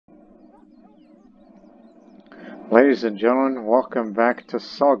Ladies and gentlemen, welcome back to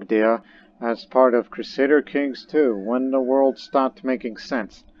Sogdia as part of Crusader Kings 2, when the world stopped making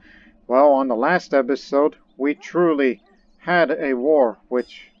sense. Well, on the last episode, we truly had a war,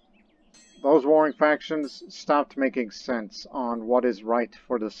 which those warring factions stopped making sense on what is right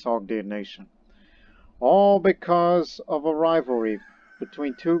for the Sogdian nation. All because of a rivalry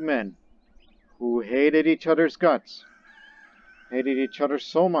between two men who hated each other's guts. Hated each other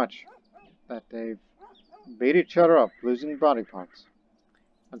so much that they've beat each other up, losing body parts,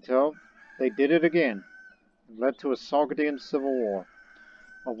 until they did it again. It led to a Sogdian Civil War.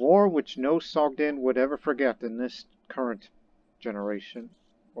 A war which no Sogdian would ever forget in this current generation,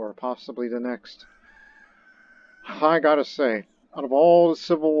 or possibly the next. I gotta say, out of all the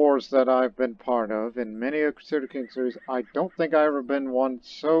civil wars that I've been part of in many of Crusader Kings series, I don't think I've ever been one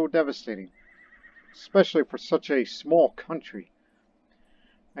so devastating, especially for such a small country.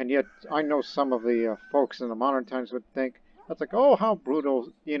 And yet, I know some of the folks in the modern times would think, that's like, oh, how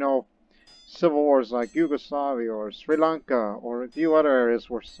brutal, civil wars like Yugoslavia or Sri Lanka or a few other areas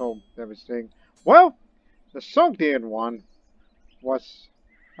were so devastating. Well, the Sogdian one was,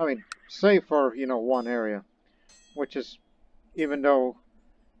 save for, one area, which is, even though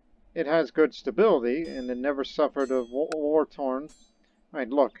it has good stability and it never suffered a war-torn.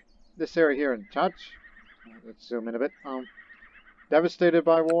 Look, this area here in Touch, let's zoom in a bit, devastated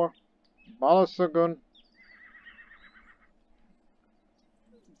by war. Malasagun.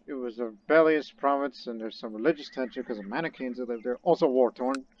 It was a rebellious province, and there's some religious tension because of Manichaeans that lived there. Also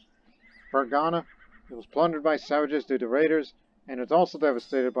war-torn. Fergana. It was plundered by savages due to raiders, and it's also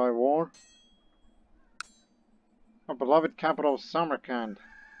devastated by war. Our beloved capital, Samarkand.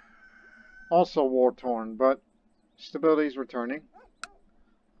 Also war-torn, but stability is returning.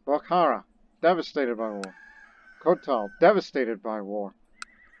 Bukhara. Devastated by war. Kotal, devastated by war.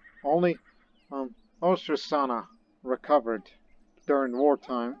 Only Ostrasana recovered during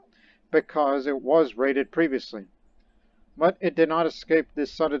wartime because it was raided previously. But it did not escape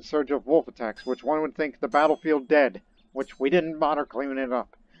this sudden surge of wolf attacks, which one would think the battlefield dead, which we didn't bother cleaning it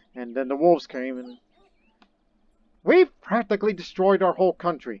up. And then the wolves came and we've practically destroyed our whole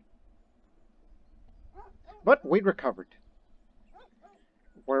country. But we recovered.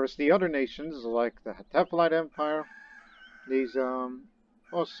 Whereas the other nations, like the Hetephalite Empire, these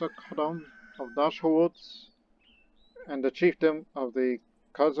Ssagdoms of Dashhoots, and the chiefdom of the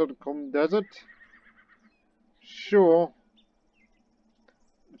Khazad-kum Desert, Shul,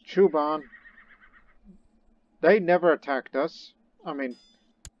 Chuban, they never attacked us.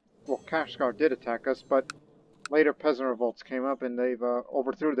 Kashgar did attack us, but later peasant revolts came up and they've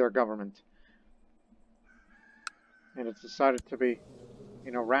overthrew their government. And it's decided to be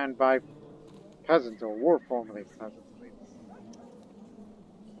ran by peasants, or were formerly peasants.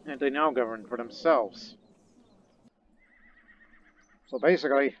 And they now govern for themselves. So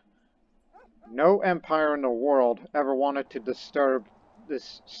basically, no empire in the world ever wanted to disturb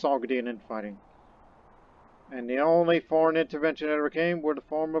this Sogdian infighting. And the only foreign intervention that ever came were the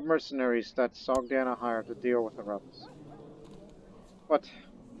form of mercenaries that Sogdiana hired to deal with the rebels. But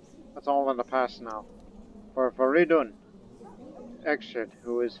that's all in the past now. For Fereedun, Ekshid,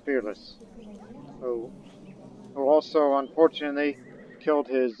 who is fearless, who also unfortunately killed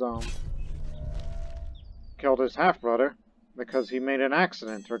his half-brother because he made an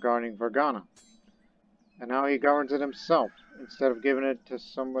accident regarding Vergana, and now he governs it himself instead of giving it to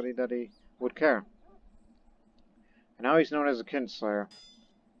somebody that he would care. And now he's known as a kinslayer,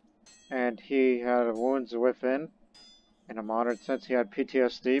 and he had wounds within. In a modern sense, he had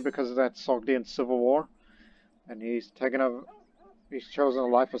PTSD because of that Sogdian Civil War, and he's chosen a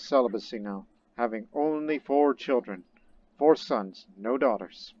life of celibacy now, having only 4 children. 4 sons, no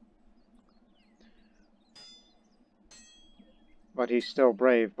daughters. But he's still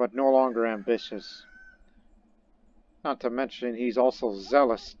brave, but no longer ambitious. Not to mention, he's also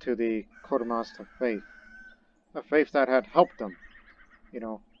zealous to the Kodamasta faith. A faith that had helped him,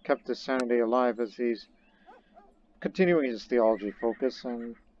 kept his sanity alive as he's continuing his theology focus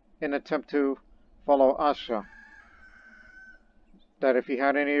and in an attempt to follow Asha. That if he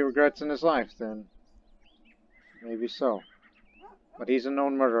had any regrets in his life, then maybe so. But he's a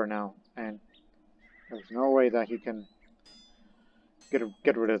known murderer now, and there's no way that he can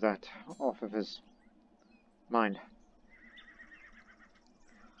get rid of that off of his mind.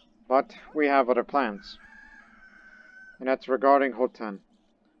 But we have other plans, and that's regarding Hotan.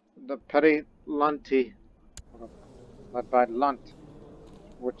 The Petty Lanti, led by Lant,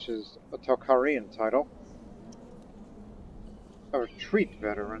 which is a Tokharian title, a retreat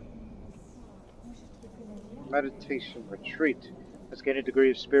veteran. Meditation retreat has gained a degree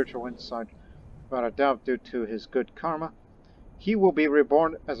of spiritual insight but I doubt due to his good karma, he will be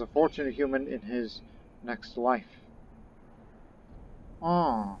reborn as a fortunate human in his next life.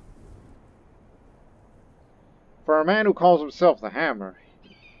 Ah. For a man who calls himself the Hammer,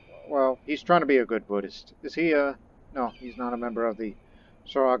 well, he's trying to be a good Buddhist. Is he no, he's not a member of the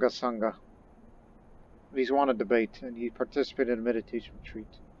Sharaga Sangha. He's won a debate, and he participated in a meditation retreat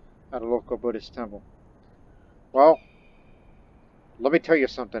at a local Buddhist temple. Well, let me tell you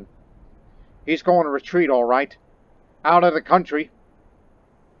something. He's going to retreat, all right, out of the country,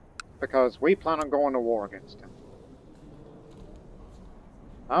 because we plan on going to war against him.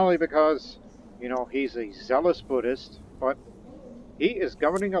 Not only because, you know, he's a zealous Buddhist, but he is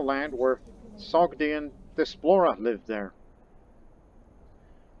governing a land where Sogdian Diaspora lived there.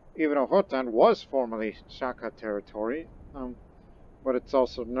 Even though Hotan was formerly Shaka territory, but it's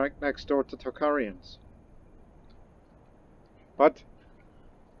also next door to Tokharians. But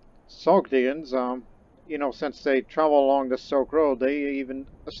Sogdians, you know, since they travel along the Silk Road, they even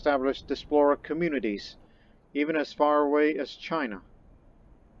established Diaspora communities, even as far away as China.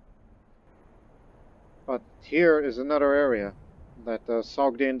 But here is another area that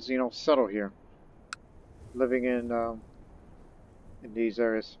Sogdians, you know, settle here, living in these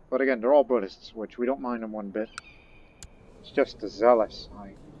areas. But again, they're all Buddhists, which we don't mind them one bit. It's just the zealous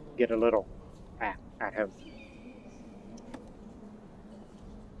I get a little at him.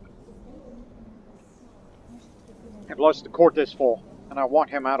 And plus, the court is full, and I want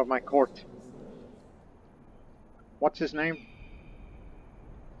him out of my court. What's his name?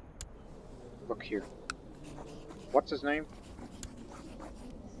 Look here. What's his name?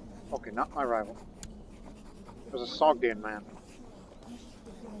 Okay, not my rival. There's a Sogdian man.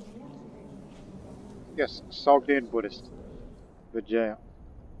 Yes, Sogdian Buddhist. Vijaya.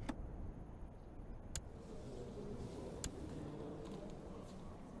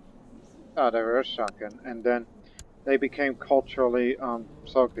 Ah, they were Shakan, and then they became culturally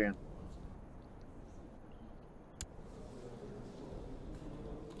Sogdian.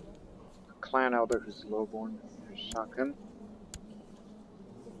 Clan elder who's lowborn. There's Shakan.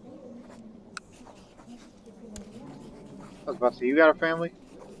 I was about to say, you got a family?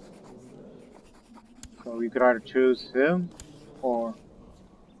 So you could either choose him, or...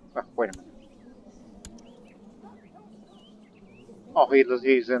 wait a minute. Oh,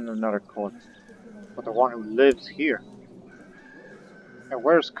 he's in another court. But the one who lives here. And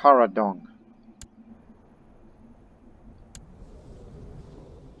where's Karadong?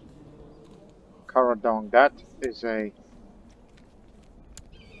 Karadong, that is a...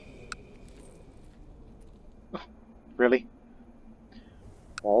 Really?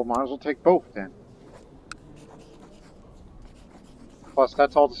 Well, might as well take both then. Plus,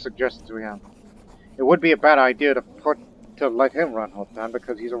 that's all the suggestions we have. It would be a bad idea to let him run Hotan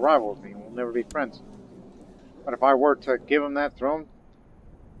because he's a rival of me. We'll never be friends. But if I were to give him that throne,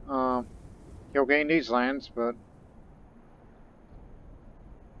 he'll gain these lands, but...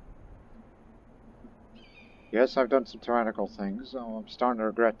 Yes, I've done some tyrannical things, so I'm starting to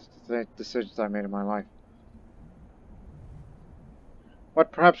regret the decisions I made in my life.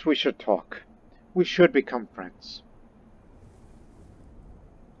 But perhaps we should talk. We should become friends.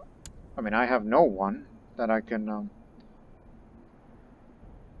 I mean, I have no one that I can, I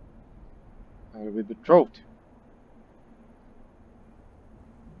will be betrothed.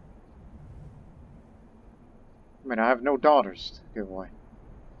 I mean, I have no daughters to give away.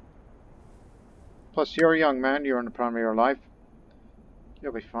 Plus, you're a young man, you're in the prime of your life.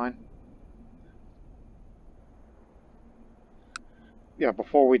 You'll be fine. Yeah,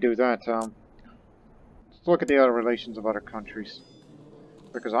 before we do that, let's look at the other relations of other countries.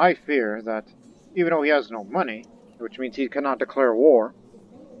 Because I fear that, even though he has no money, which means he cannot declare war,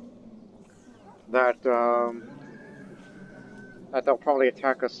 that they'll probably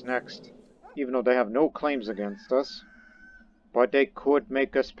attack us next, even though they have no claims against us. But they could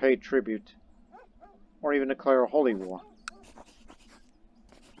make us pay tribute, or even declare a holy war.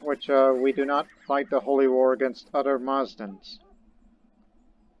 Which, we do not fight the holy war against other Mazdans.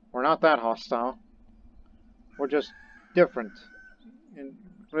 We're not that hostile. We're just different in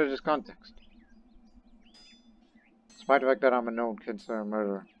religious context. Despite the fact that I'm a known considered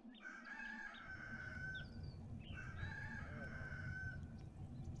murderer.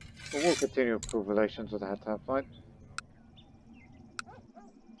 But we'll continue to improve relations with the Hittite.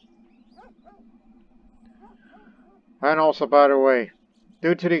 And also, by the way,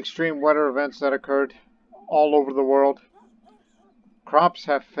 due to the extreme weather events that occurred all over the world, crops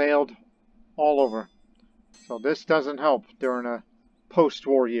have failed all over. So this doesn't help during a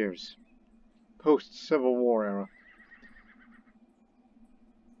post-war years. Post-Civil War era.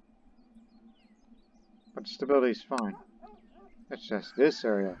 But stability is fine. It's just this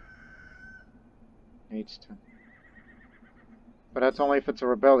area needs to. But that's only if it's a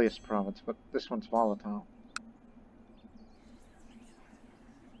rebellious province, but this one's volatile.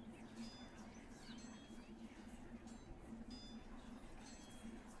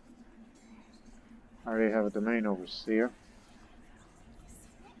 I already have a domain overseer.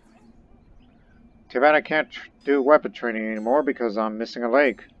 Too bad I can't do weapon training anymore because I'm missing a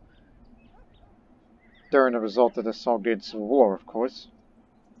leg. During the result of the Sogdian Civil War, of course.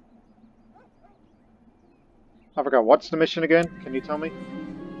 I forgot, what's the mission again? Can you tell me?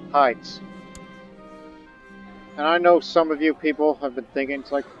 Heights. And I know some of you people have been thinking,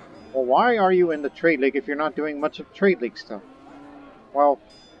 it's like, well, why are you in the Trade League if you're not doing much of Trade League stuff? Well,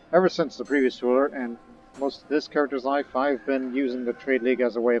 ever since the previous ruler and most of this character's life, I've been using the Trade League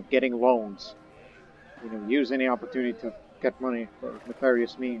as a way of getting loans. You know, use any opportunity to get money for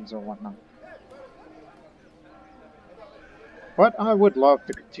nefarious means or whatnot. But I would love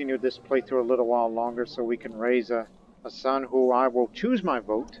to continue this playthrough a little while longer so we can raise a son who I will choose my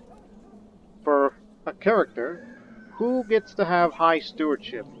vote for a character who gets to have high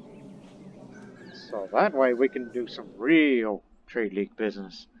stewardship. So that way we can do some real Trade League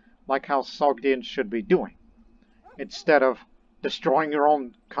business, like how Sogdians should be doing, instead of destroying your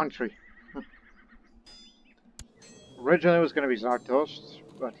own country. Originally it was going to be Zartos,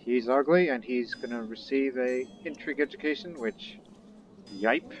 but he's ugly and he's going to receive a intrigue education, which,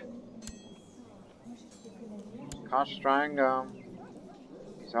 yipe. Kostrang,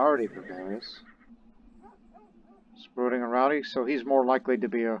 he's already precarious. Brooding and rowdy, so he's more likely to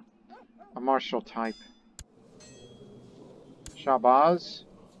be a martial type. Shabazz,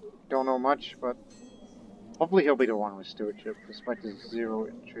 don't know much, but hopefully he'll be the one with stewardship, despite his 0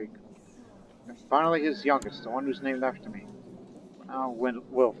 intrigue. And finally his youngest, the one who's named after me. Now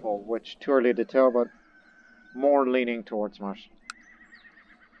Willful, which too early to tell, but more leaning towards martial.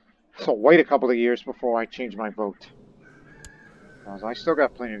 So wait a couple of years before I change my vote, because I still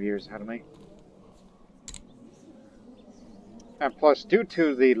got plenty of years ahead of me. And plus, due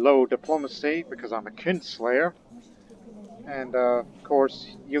to the low diplomacy, because I'm a kinslayer, and of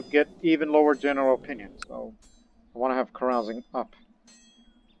course, you get even lower general opinion, so I want to have carousing up.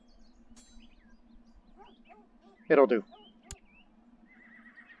 It'll do.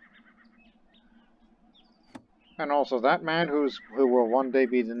 And also, that man who will one day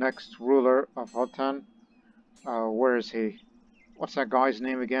be the next ruler of Hotan, where is he? What's that guy's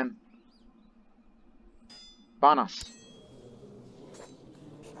name again? Banas.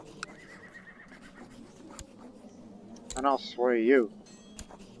 And I'll sway you.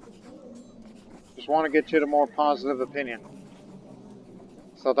 Just want to get you the more positive opinion.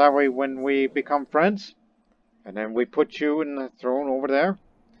 So that way when we become friends, and then we put you in the throne over there,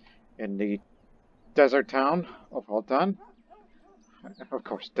 in the desert town of Hotan. Of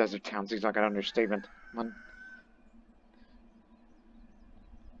course, desert town seems like an understatement.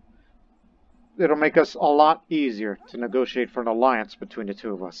 It'll make us a lot easier to negotiate for an alliance between the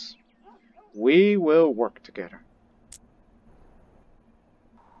two of us. We will work together.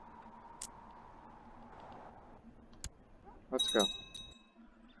 Let's go.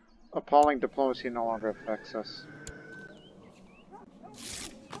 Appalling diplomacy no longer affects us.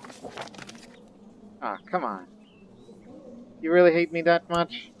 Ah, come on. You really hate me that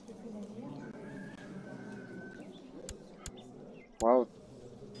much? Well,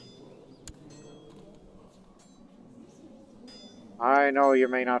 I know you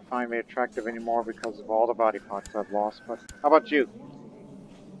may not find me attractive anymore because of all the body parts I've lost, but how about you?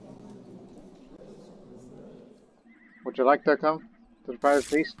 Would you like to come to the private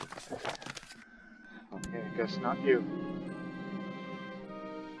feast? Okay, I guess not you.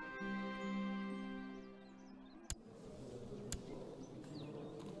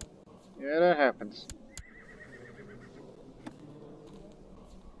 Yeah, that happens.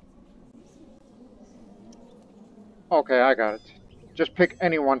 Okay, I got it. Just pick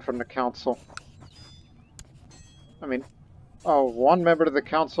anyone from the council. I mean, one member of the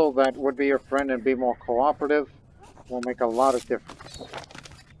council that would be your friend and be more cooperative will make a lot of difference.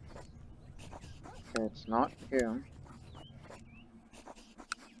 Okay, it's not him.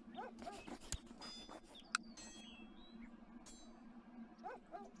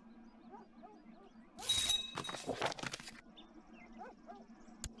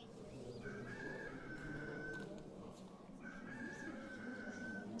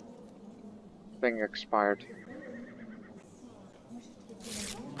 Thing expired.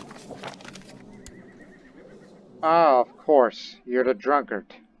 Ah, of course, you're the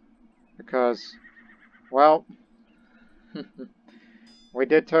drunkard. Because, well, We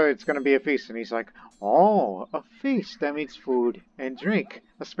did tell you it's going to be a feast, and he's like, oh, a feast. That means food and drink,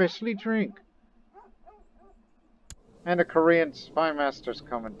 especially drink. And a Korean spy master's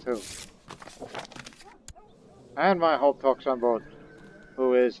coming too. And my whole talks on board,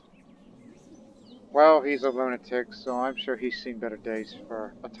 who is, well, he's a lunatic, so I'm sure he's seen better days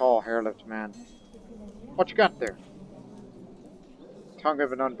for a tall, hair-lipped man. What you got there? Tongue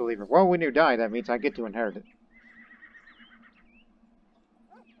of an unbeliever. Well, when you die, that means I get to inherit it.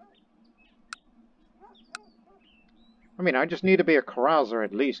 I mean, I just need to be a carouser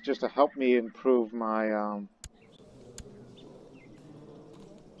at least, just to help me improve my,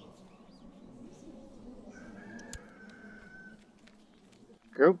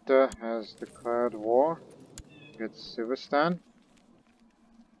 Gupta has declared war against Sivistan,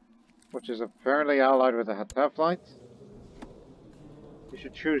 which is apparently allied with the Hataflites. You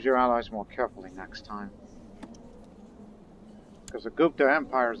should choose your allies more carefully next time. Because the Gupta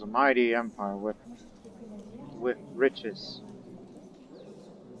Empire is a mighty empire with riches.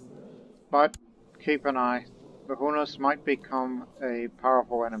 But keep an eye. The Hunos might become a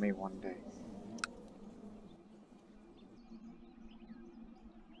powerful enemy one day.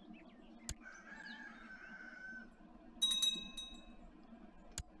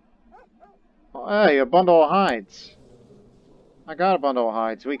 Oh, hey, a bundle of hides. I got a bundle of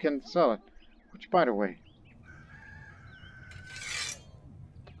hides. We can sell it. Which, by the way...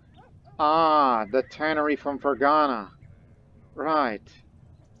 Ah, the tannery from Fergana. Right.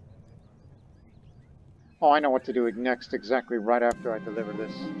 Oh, I know what to do next, exactly right after I deliver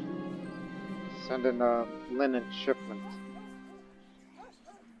this. Send in a linen shipment.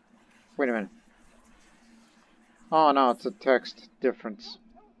 Wait a minute. Oh, no, it's a text difference.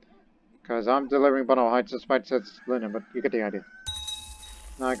 Because I'm delivering bundle of hides, despite it says linen, but you get the idea.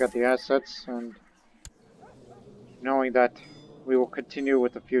 Now I got the assets, and knowing that we will continue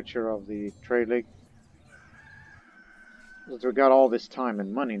with the future of the Trade League. Since we got all this time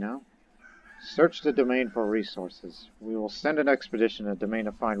and money now. Search the domain for resources. We will send an expedition to the domain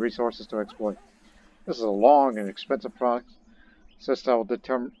to find resources to exploit. This is a long and expensive process that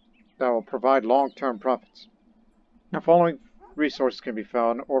will provide long-term profits. The following resources can be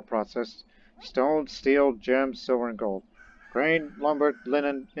found or processed: stone, steel, gems, silver, and gold. Grain, lumber,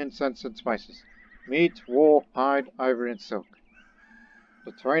 linen, incense, and spices. Meat, wool, hide, ivory, and silk.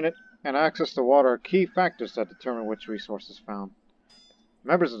 The terrain and access to water are key factors that determine which resource is found.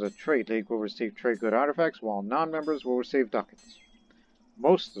 Members of the Trade League will receive trade good artifacts, while non-members will receive ducats.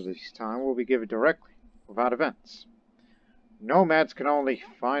 Most of this time will be given directly, without events. Nomads can only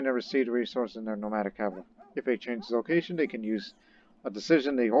find and receive the resource in their nomadic capital. If they change location, they can use a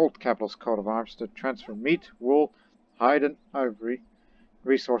decision in the old capital's coat of arms to transfer meat, wool, hide, and ivory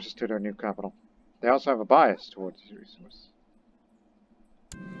resources to their new capital. They also have a bias towards these resources.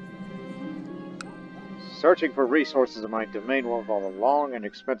 Searching for resources in my domain will involve a long and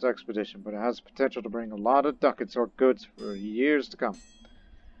expensive expedition, but it has the potential to bring a lot of ducats or goods for years to come.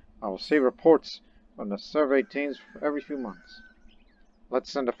 I will see reports from the survey teams for every few months.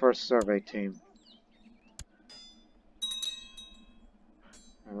 Let's send the first survey team.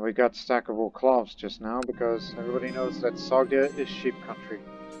 And we got stackable cloths just now because everybody knows that Sogdia is sheep country.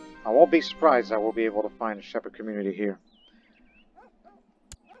 I won't be surprised I will be able to find a shepherd community here.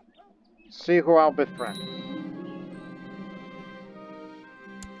 See who I'll befriend.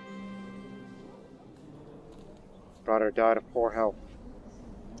 Brother died of poor health.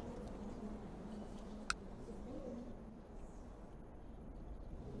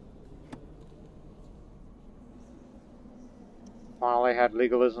 If I only had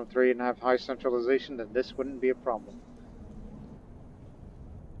legalism 3 and have high centralization, then this wouldn't be a problem.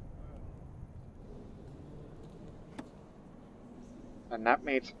 And that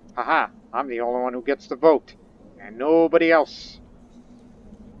means, haha, I'm the only one who gets to vote, and nobody else.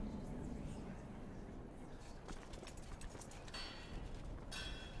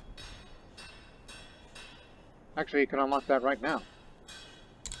 Actually, you can unlock that right now.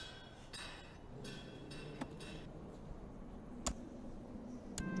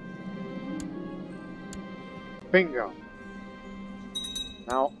 Bingo.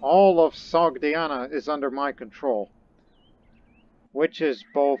 Now all of Sogdiana is under my control, which is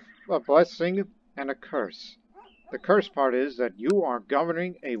both a blessing and a curse. The curse part is that you are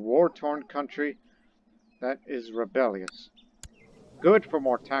governing a war-torn country that is rebellious. Good for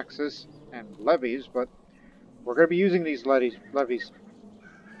more taxes and levies, but we're going to be using these levies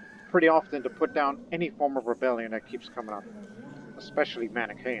pretty often to put down any form of rebellion that keeps coming up, especially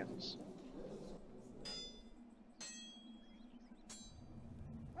Manichaeans.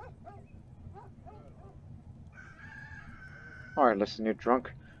 Alright, listen, you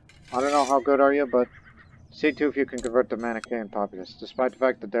drunk. I don't know how good are you, but see to if you can convert the Manichaean populace, despite the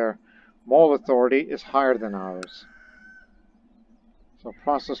fact that their moral authority is higher than ours. So the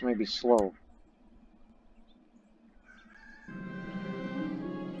process may be slow.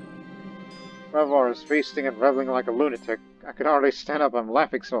 Revar is feasting and reveling like a lunatic. I could hardly stand up, I'm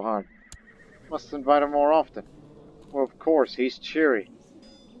laughing so hard. Must invite him more often. Well, of course, he's cheery.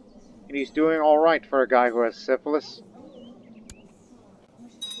 And he's doing alright for a guy who has syphilis.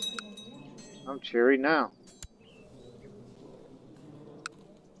 I'm cheery now.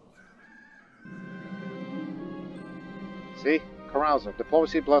 See? Carouser.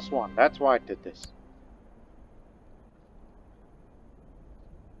 Diplomacy +1. That's why I did this.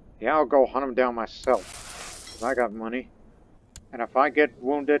 Yeah, I'll go hunt him down myself. 'Cause I got money. And if I get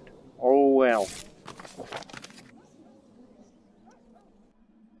wounded, oh well.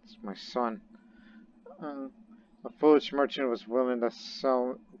 It's my son. A foolish merchant was willing to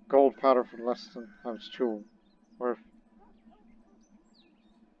sell gold powder for less than how it's true worth.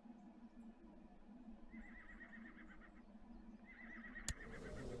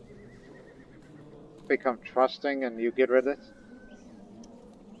 Become trusting and you get rid of it?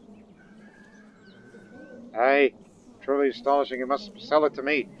 Hey, truly astonishing. You must sell it to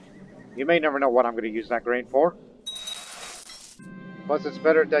me. You may never know what I'm going to use that grain for. Plus, it's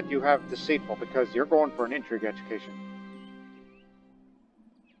better that you have deceitful, because you're going for an intrigue education.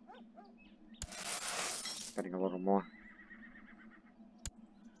 Getting a little more.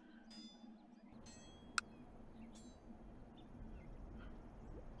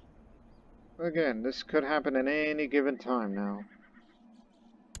 Again, this could happen at any given time now.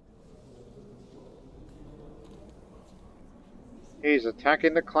 He's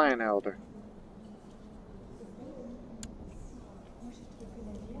attacking the clan elder.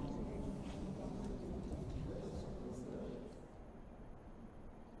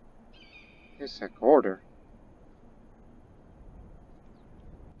 Exec order?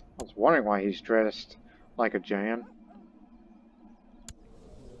 I was wondering why he's dressed like a Jan.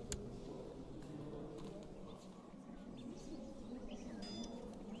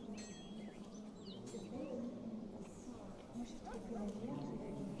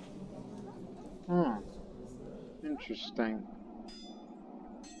 Interesting.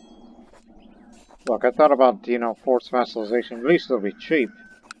 Look, I thought about, forced vassalization. At least it'll be cheap.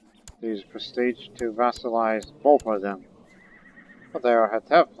 Use prestige to vassalize both of them. But they are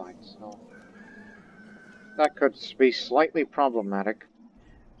Hetephites, so that could be slightly problematic.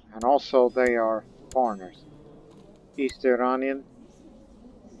 And also, they are foreigners. East Iranian.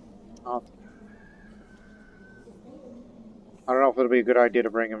 I don't know if it'll be a good idea to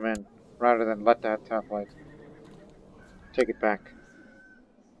bring him in, rather than let that Hetephites take it back.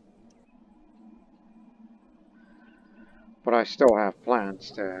 But I still have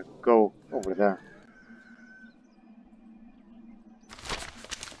plans to go over there.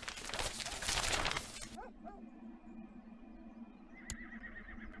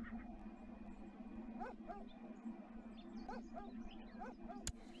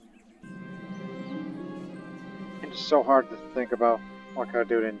 It's so hard to think about what can I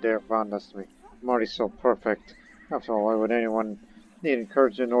do to endear fondness to me. I'm already so perfect. After all, why would anyone need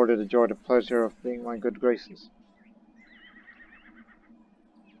encouragement in order to enjoy the pleasure of being my good graces?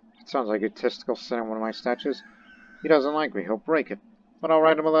 It sounds like egotistical sitting on one of my statues. He doesn't like me, he'll break it. But I'll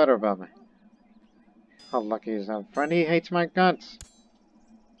write him a letter about me. How lucky is that friend? He hates my guts.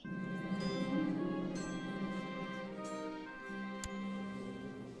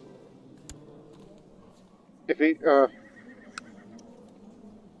 If he,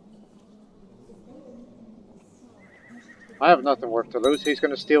 I have nothing worth to lose. He's going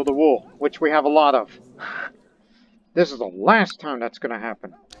to steal the wool, which we have a lot of. This is the last time that's going to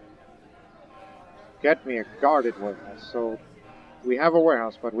happen. Get me a guarded warehouse. So, we have a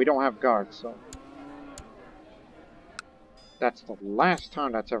warehouse, but we don't have guards, so... That's the last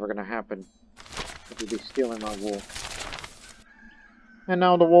time that's ever going to happen. That he'll be stealing my wool. And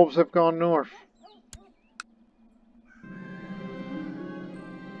now the wolves have gone north.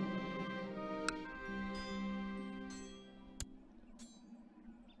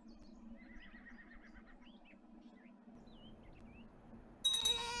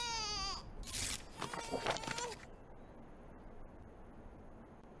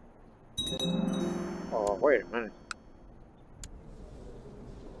 Oh, wait a minute.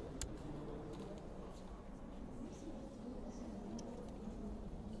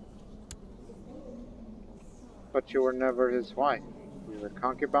 But you were never his wife. You were a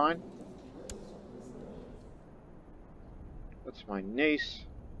concubine? That's my niece.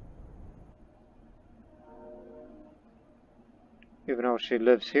 she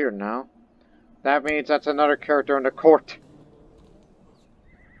lives here now. That means that's another character in the court.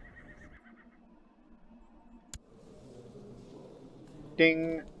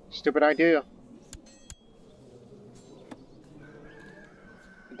 Ding! Stupid idea.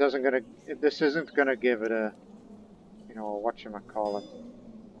 It doesn't gonna. This isn't gonna give it a, you know, whatchamacallit.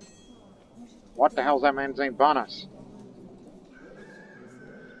 What the hell's that man's name? Bonas.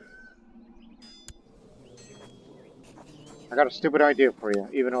 I got a stupid idea for you,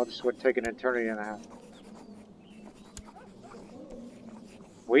 even though this would take an eternity and a half.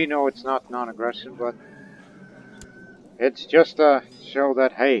 We know it's not non-aggression, but it's just to show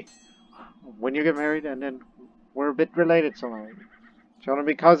that, hey, when you get married and then we're a bit related somehow. Children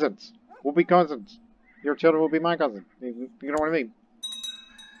be cousins. We'll be cousins. Your children will be my cousins. You know what I mean?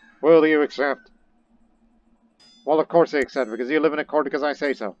 Will you accept? Well, of course they accept, because you live in a court because I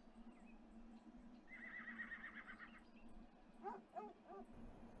say so.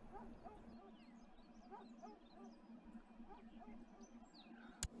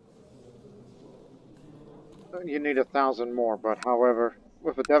 You need 1,000 more, but however,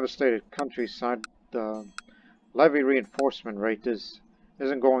 with a devastated countryside, the levy reinforcement rate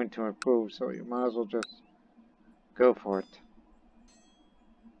isn't going to improve, so you might as well just go for it.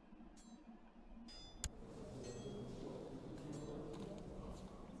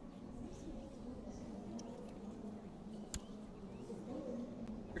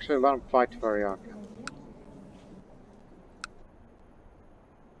 Actually, let him fight Fereedun.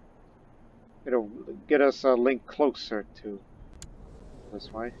 It'll get us a link closer to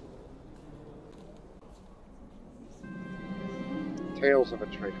this way. Tales of a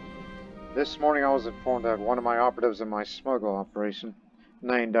traitor. This morning I was informed that one of my operatives in my smuggle operation,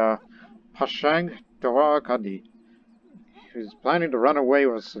 named Pashang Dorakadi, is planning to run away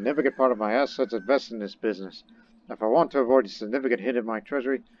with a significant part of my assets invested in this business. If I want to avoid a significant hit in my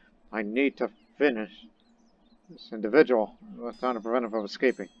treasury, I need to finish this individual without to prevent him from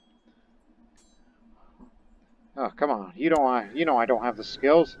escaping. Oh, come on. You know I don't have the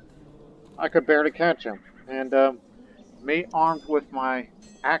skills. I could barely catch him. And, me armed with my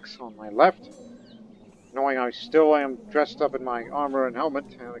axe on my left, knowing I still am dressed up in my armor and helmet,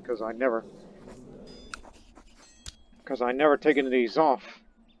 because I never taken these off.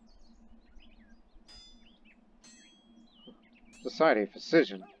 Society of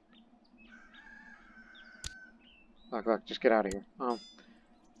Precision. Look, just get out of here.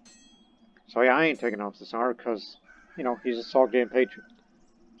 So yeah, I ain't taking off this armor because, you know, he's a Sogdian patriot.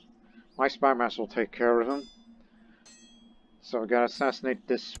 My spy master will take care of him. So we gotta assassinate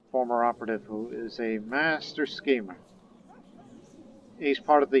this former operative who is a master schemer. He's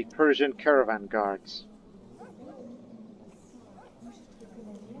part of the Persian caravan guards.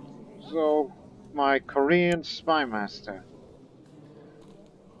 So, my Korean spy master.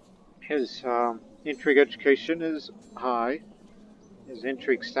 His intrigue education is high. His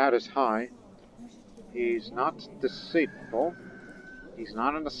intrigue status high. He's not deceitful. He's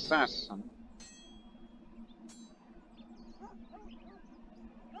not an assassin.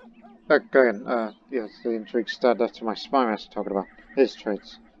 Again, yes, the intrigue stat, that's my spy master talking about. His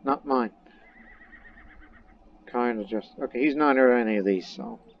traits, not mine. Kinda just... Okay, he's not near any of these,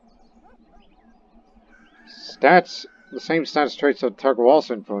 so... Stats, the same status traits that target will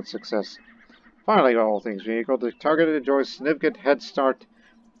also influence success. Finally, all things being equal, the target enjoys significant head start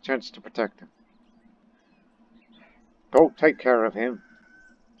chance to protect him. Go take care of him.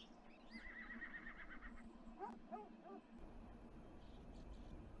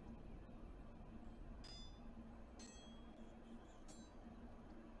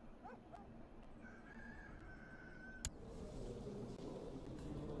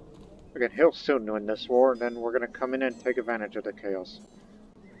 Again, he'll soon win this war, and then we're gonna come in and take advantage of the chaos.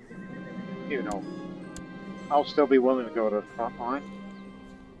 You know, I'll still be willing to go to the front line.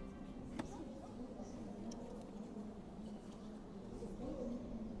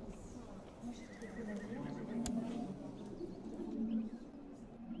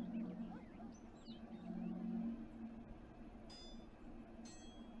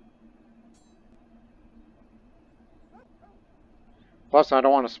 Plus, I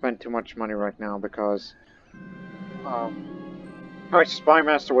don't want to spend too much money right now because my spy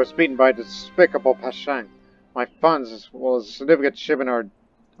master was beaten by the despicable Pashang. My funds, as well as a significant shipment,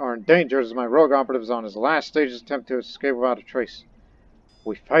 are in danger as my rogue operative is on his last stages attempt to escape without a trace.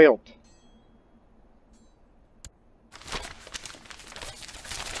 We failed.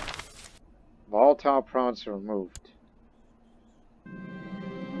 Volatile province removed.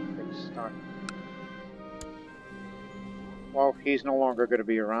 Start. Well, he's no longer going to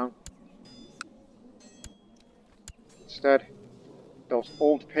be around. Instead, those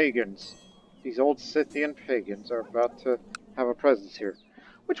old pagans, these old Scythian pagans, are about to have a presence here,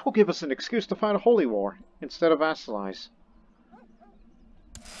 which will give us an excuse to fight a holy war instead of vassalize.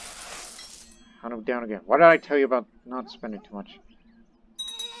 Hunt him down again. What did I tell you about not spending too much?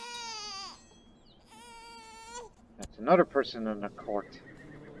 That's another person in the court.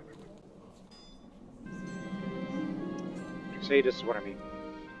 See, this is what I mean.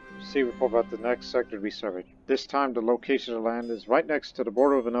 See report about the next sector to be surveyed. This time the location of the land is right next to the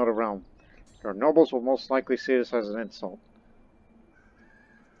border of another realm. Your nobles will most likely see this as an insult.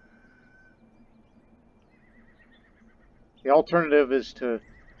 The alternative is to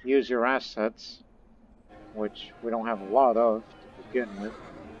use your assets, which we don't have a lot of to begin with.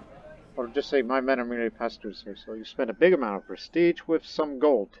 Or just say my men are merely passengers here, so you spend a big amount of prestige with some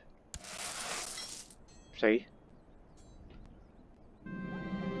gold. See?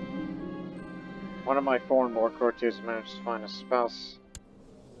 One of my foreign war courtiers managed to find a spouse,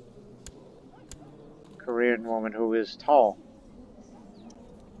 Korean woman who is tall.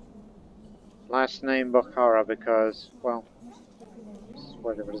 Last name Bukhara because, well,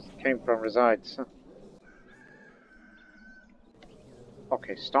 wherever it came from resides.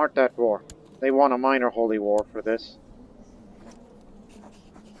 Okay, start that war. They want a minor holy war for this.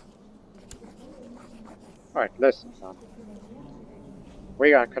 Alright, listen, son.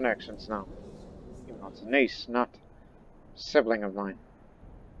 We got connections now. Even though it's a niece, not a sibling of mine.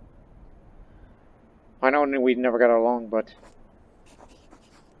 I know we never got along, but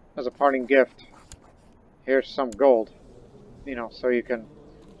as a parting gift, here's some gold. You know, so you can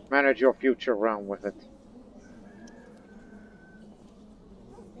manage your future realm with it.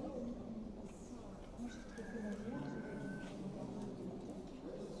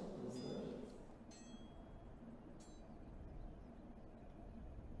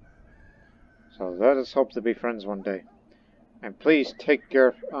 So let us hope to be friends one day. And please take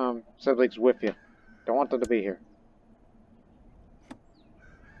your siblings with you. Don't want them to be here.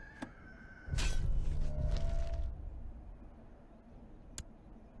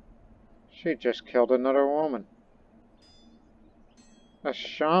 She just killed another woman. A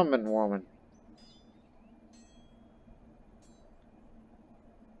shaman woman.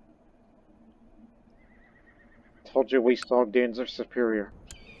 Told you we Sogdians are superior.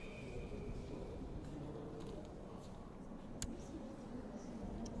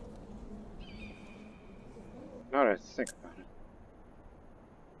 Now that I think about it.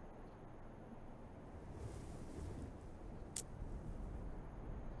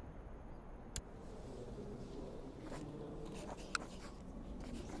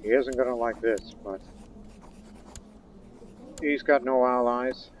 He isn't gonna like this, but he's got no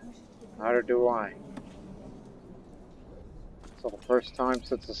allies. Neither do I. So the first time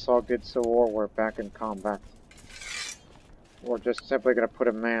since the Sogdian Civil War we're back in combat. We're just simply gonna put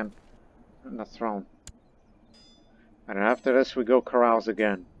a man on the throne. And after this we go carouse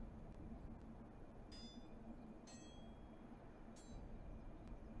again.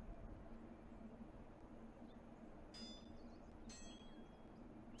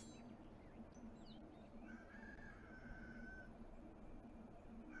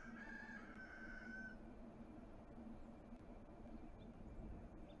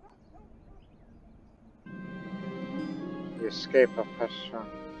 The escape of Pesha.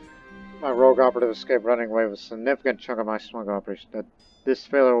 My rogue operative escaped running away with a significant chunk of my smuggle operation. That this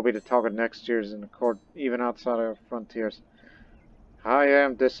failure will be the talk of next year's in the court, even outside our frontiers. I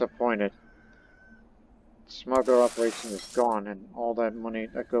am disappointed. The smuggler operation is gone, and all that money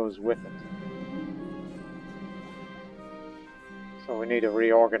that goes with it. So we need to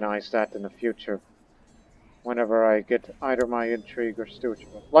reorganize that in the future. Whenever I get either my intrigue or stewardship.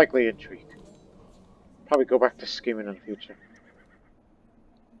 Likely intrigue. Probably go back to scheming in the future.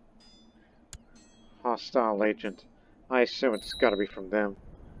 Hostile agent. I assume it's gotta be from them.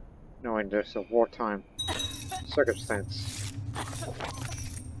 Knowing there's a wartime circumstance.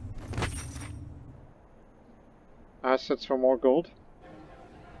 Assets for more gold?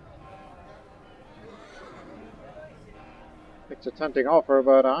 It's a tempting offer,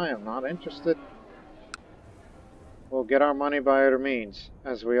 but I am not interested. We'll get our money by other means,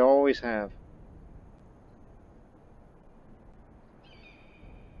 as we always have.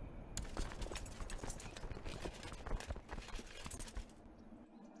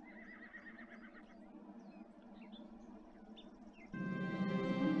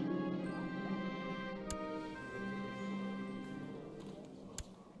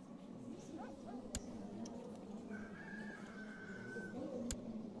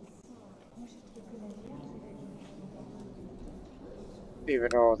 Even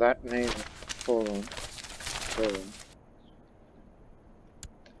though that name is full.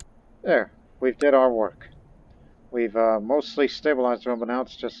 There, we've did our work. We've mostly stabilized Rome, but now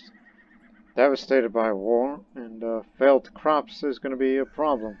it's just devastated by war, and failed crops is going to be a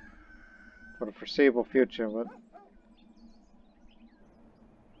problem for the foreseeable future. But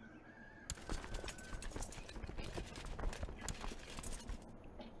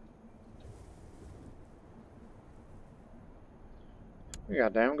we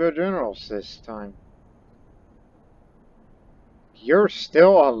got damn good generals this time. You're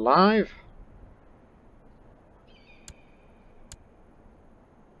still alive?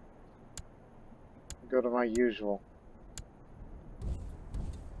 Go to my usual.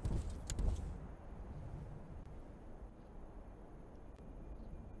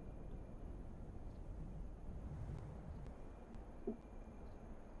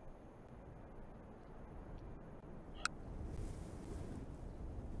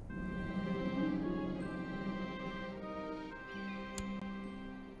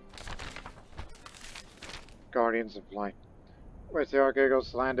 Guardians of Light. With the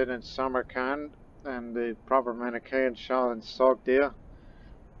Archegos landed in Samarkand and the proper Manichaean Shah in Sogdia,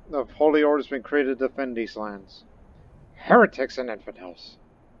 the Holy Order has been created to defend these lands. Heretics and infidels.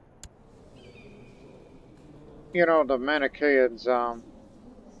 You know, the Manichaeans,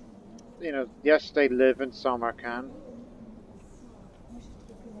 yes, they live in Samarkand,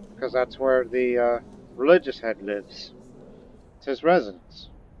 because that's where the religious head lives. It's his residence.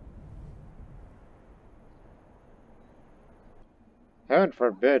 Heaven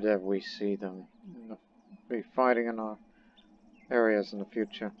forbid that we see them be fighting in our areas in the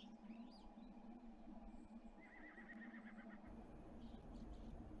future.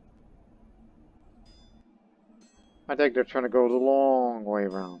 I think they're trying to go the long way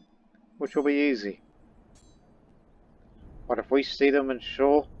around, which will be easy. But if we see them in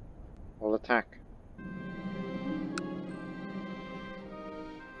shoal, we'll attack.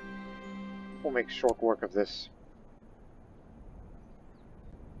 We'll make short work of this.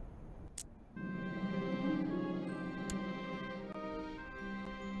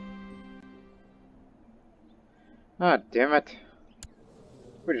 Ah, damn it.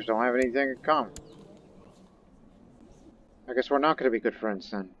 We just don't have anything in common. I guess we're not going to be good friends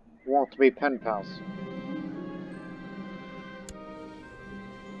then. We won't be pen pals.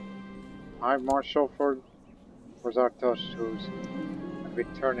 I'm Marshal for Zartosh, who's going to be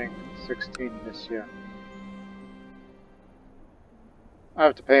turning 16 this year. I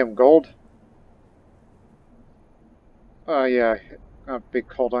have to pay him gold. Yeah, I'd be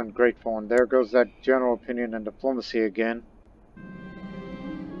called ungrateful, and there goes that general opinion and diplomacy again.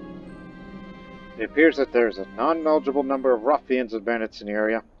 It appears that there's a non-knowledgeable number of ruffians and bandits in the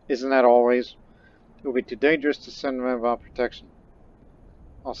area. Isn't that always? It would be too dangerous to send them without protection.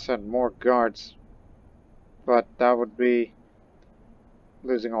 I'll send more guards, but that would be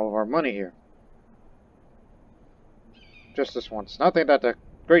losing all of our money here. Just this once. Nothing that the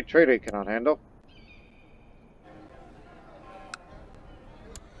great trader cannot handle.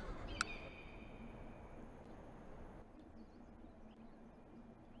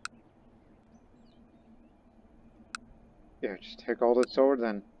 Yeah, just take all this over,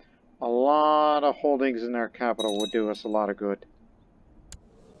 then a lot of holdings in their capital would do us a lot of good.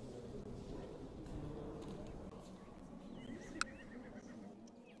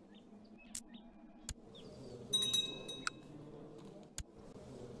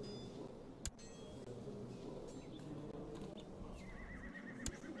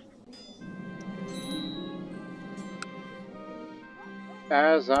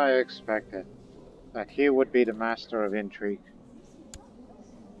 As I expected, that he would be the master of intrigue.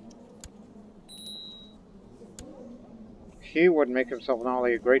 He would make himself not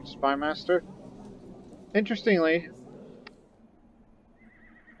only a great spy master, interestingly,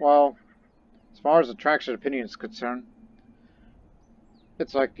 well, as far as attraction opinion is concerned,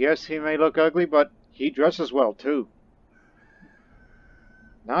 it's like, yes, he may look ugly, but he dresses well too.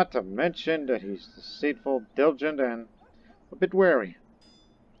 Not to mention that he's deceitful, diligent, and a bit wary.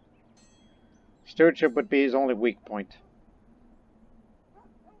 Stewardship would be his only weak point.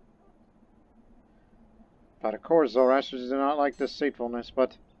 But of course, Zoroastrians do not like deceitfulness,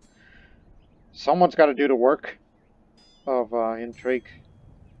 but someone's got to do the work of intrigue.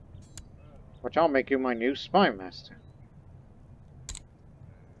 Which I'll make you my new spy master.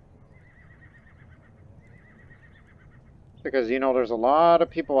 Because, you know, there's a lot of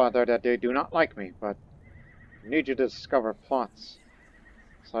people out there that they do not like me, but I need you to discover plots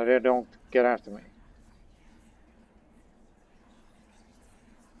so they don't get after me.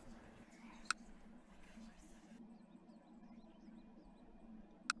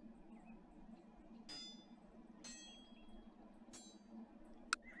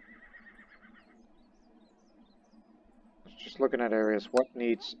 looking at areas. What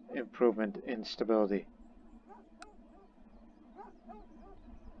needs improvement in stability?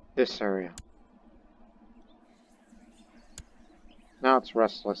 This area. Now it's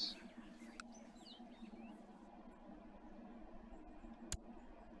restless.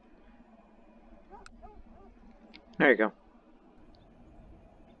 There you go.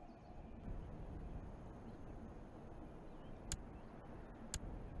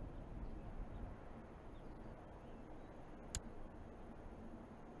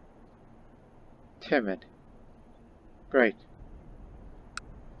 Timid. Great.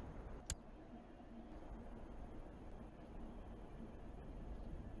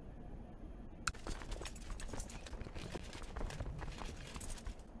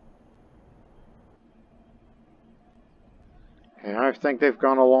 Okay, I think they've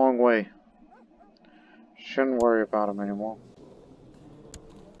gone a long way. Shouldn't worry about them anymore.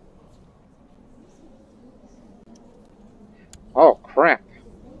 Oh, crap.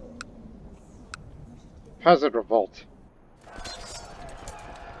 Peasant revolt.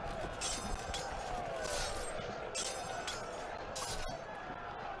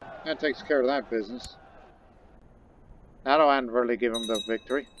 That takes care of that business. That'll really give him the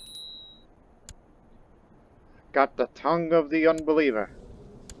victory. Got the tongue of the unbeliever.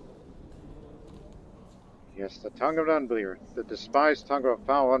 Yes, the tongue of the unbeliever. The despised tongue of a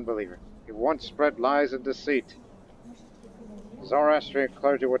foul unbeliever. He once spread lies and deceit. Zoroastrian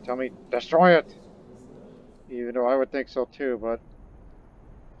clergy would tell me, destroy it! Even though I would think so too, but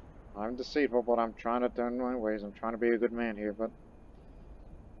I'm deceitful, but I'm trying to turn my ways. I'm trying to be a good man here, but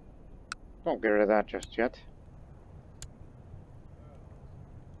don't get rid of that just yet.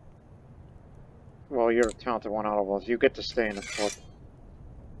 Well, you're a talented one out of us. You get to stay in the fort.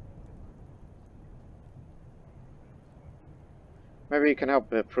 Maybe you can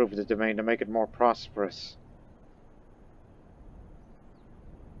help improve the domain to make it more prosperous.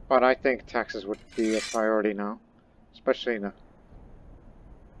 But I think taxes would be a priority now, especially in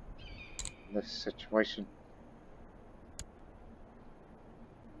this situation.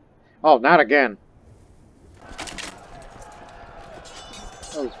 Oh, not again!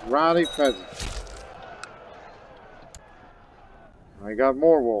 Those rowdy peasants. I got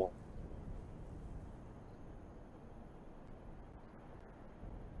more wool.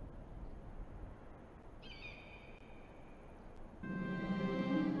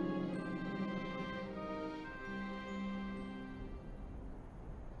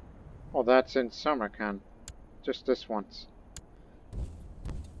 Oh, that's in Samarkand. Just this once.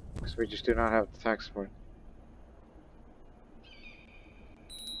 Because we just do not have the tax for it.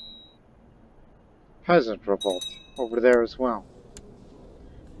 Peasant revolt. Over there as well.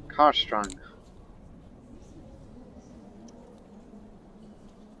 Karstrang.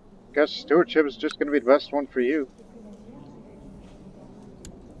 Guess stewardship is just going to be the best one for you.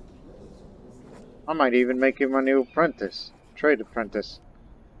 I might even make him a new apprentice. Trade apprentice.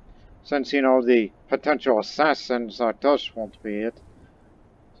 Since, you know, the potential assassin Ssagdoms won't be it.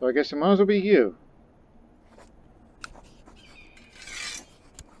 So I guess it might as well be you.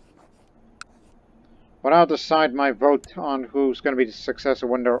 But I'll decide my vote on who's going to be the successor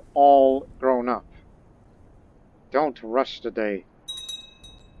when they're all grown up. Don't rush the day.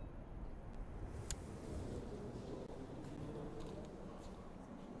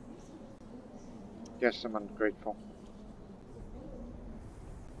 Yes, I'm ungrateful.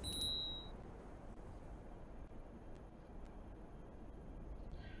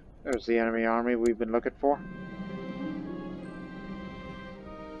 There's the enemy army we've been looking for.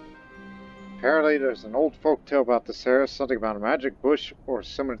 Apparently there's an old folk tale about this area, something about a magic bush or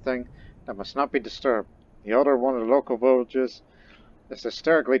similar thing that must not be disturbed. The elder of one of the local villages is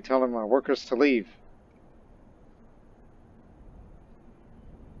hysterically telling my workers to leave.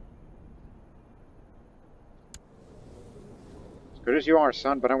 As good as you are,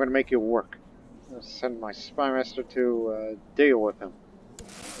 son, but I'm going to make you work. I'm going to send my spy master to deal with him.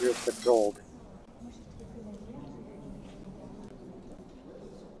 Here's the gold.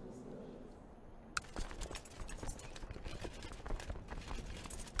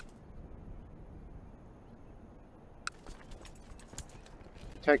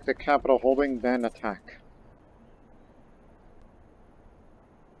 Take the capital holding, then attack.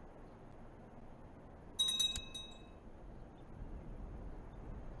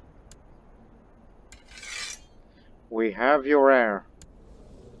 We have your heir.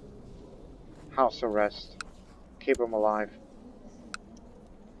 House arrest. Keep him alive.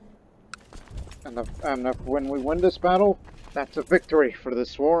 And when we win this battle, that's a victory for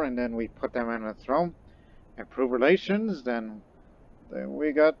this war, and then we put them on the throne. Improve relations, then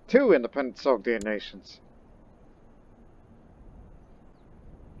we got 2 independent Sogdian nations.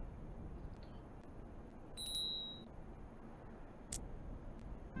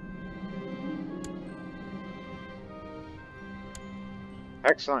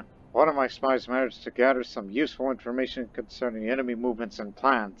 Excellent. One of my spies managed to gather some useful information concerning enemy movements and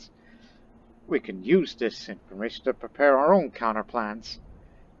plans. We can use this information to prepare our own counter plans.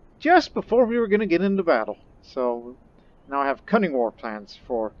 Just before we were going to get into battle. So now I have cunning war plans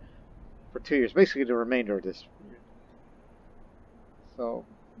for 2 years. Basically the remainder of this. So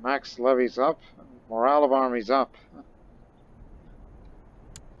max levies up. Morale of armies up.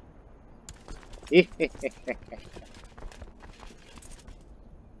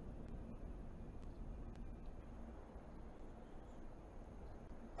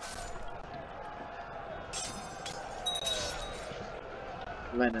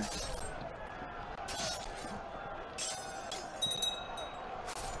 Linus.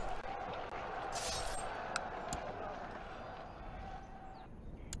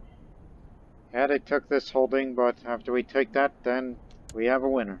 Yeah, they took this holding, but after we take that, then we have a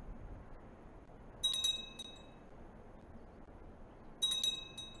winner.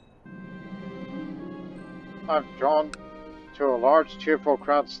 I've drawn to a large, cheerful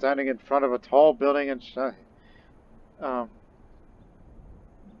crowd standing in front of a tall building in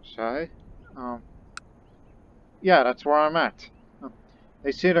yeah, that's where I'm at.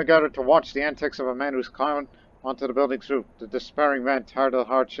 They seem to gather to watch the antics of a man who's climbing onto the building's roof. The despairing man, tired of the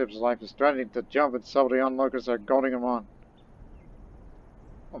hardships of life, is threatening to jump, and some of the onlookers are goading him on.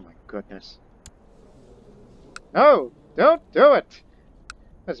 Oh my goodness. No! Don't do it!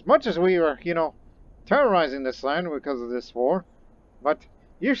 As much as we are, terrorizing this land because of this war, but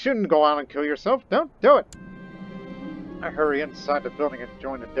you shouldn't go out and kill yourself. Don't do it! I hurry inside the building and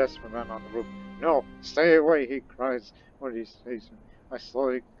join the desperate man on the roof. No, stay away, he cries. What did he say? I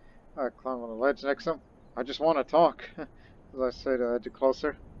slowly climb on the ledge next to him. I just want to talk, as I say to edge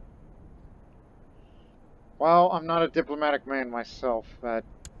closer. Well, I'm not a diplomatic man myself, but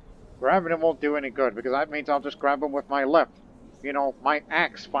grabbing him won't do any good, because that means I'll just grab him with my left. My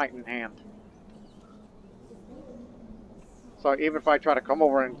axe fighting hand. So even if I try to come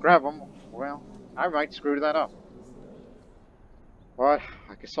over and grab him, well, I might screw that up. But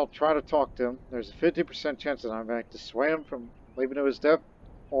I guess I'll try to talk to him. There's a 50% chance that I might dissuade him from leaving to his death,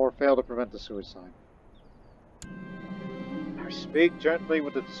 or fail to prevent the suicide. I speak gently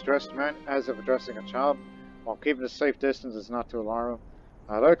with the distressed man, as if addressing a child, while keeping a safe distance as not to alarm him.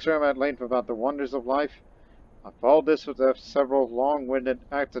 I lecture him at length about the wonders of life. I followed this with several long-winded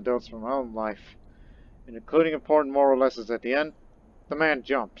anecdotes from my own life, and including important moral lessons at the end. The man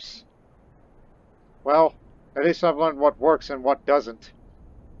jumps. Well, at least I've learned what works and what doesn't.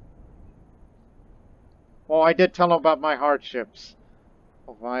 Well, I did tell him about my hardships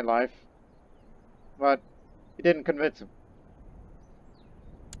of my life, but it didn't convince him.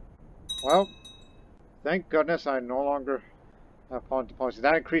 Well, thank goodness I no longer have pawn diplomacy.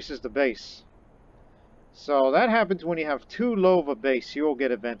 That increases the base. So that happens when you have too low of a base. You will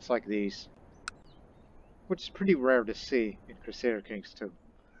get events like these, which is pretty rare to see in Crusader Kings 2.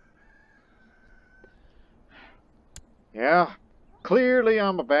 Yeah, clearly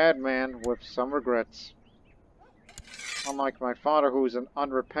I'm a bad man with some regrets. Unlike my father, who's an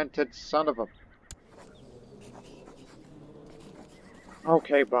unrepentant son of a...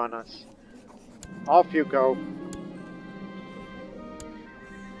 Okay, Banas. Off you go.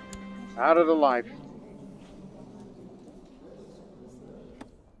 Out of the life.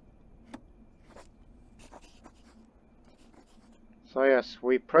 So yes,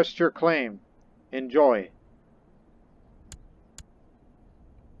 we pressed your claim. Enjoy.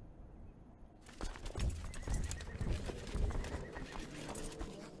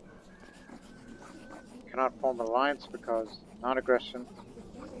 Cannot form an alliance because non-aggression.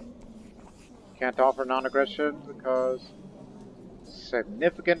 Can't offer non-aggression because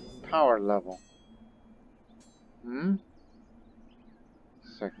significant power level.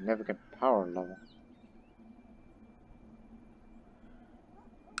 Significant power level.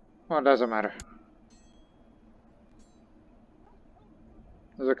 Well, it doesn't matter.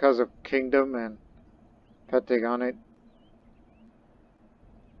 Is it because of kingdom and petting on it?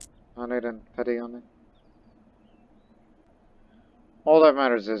 On it and petting on it? All that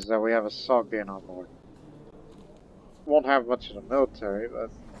matters is that we have a Sogdian on board. Won't have much in the military,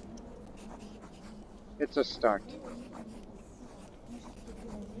 but it's a start.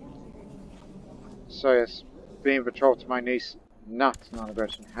 So yes, being betrothed to my niece, not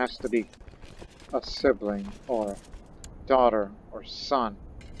non-aggression, has to be a sibling or daughter or son.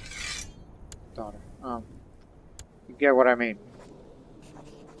 Daughter. You get what I mean.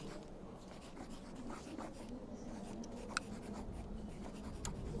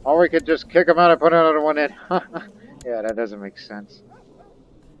 Or we could just kick him out and put another one in. Yeah, that doesn't make sense.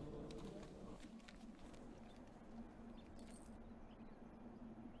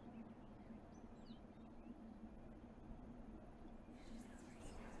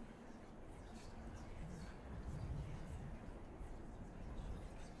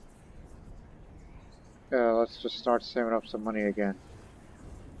 Yeah, let's just start saving up some money again.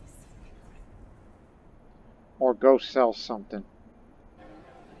 Or go sell something.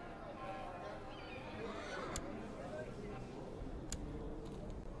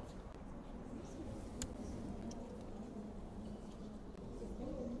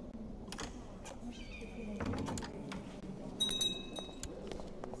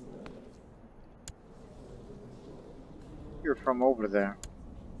 You're from over there.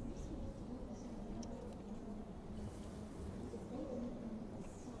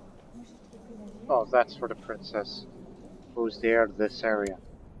 Oh, that's for the princess, who's the heir to this area.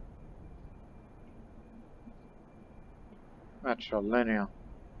 Matrilineal.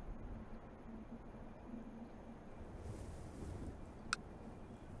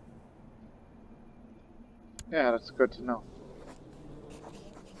 Yeah, that's good to know.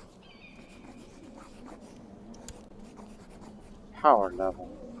 Power level.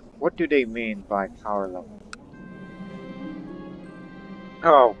 What do they mean by power level?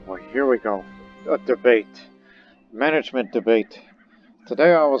 Oh boy, here we go. A debate. Management debate.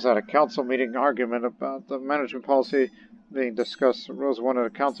 Today I was at a council meeting argument about the management policy being discussed. Rose, one of the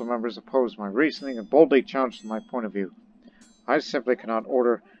council members, opposed my reasoning and boldly challenged my point of view. I simply cannot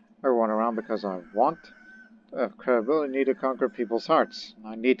order everyone around because I want to have credibility, need to conquer people's hearts.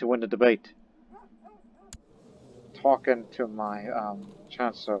 I need to win the debate. Talking to my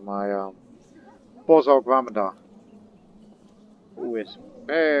chancellor, my Bozo Gramada, who is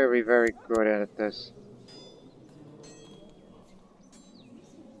very, very good at this.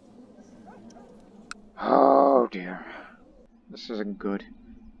 Oh dear. This isn't good.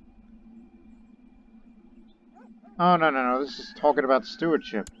 Oh, no. This is talking about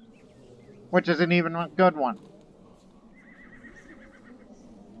stewardship. Which isn't even a good one.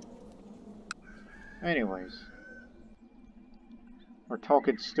 Anyways. We're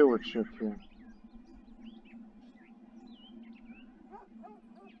talking stewardship here.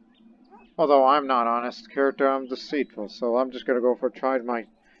 Although I'm not honest character, I'm deceitful, so I'm just gonna go for try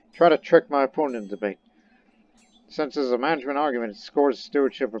to trick my opponent in debate. Since this is a management argument, it scores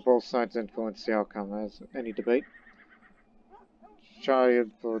stewardship for both sides influence the outcome as any debate. Shy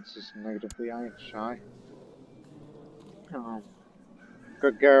influences negatively. I ain't shy.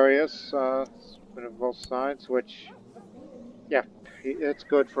 Gregarious, been on both sides, which, yeah, it's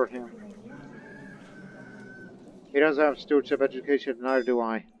good for him. He doesn't have stewardship education, neither do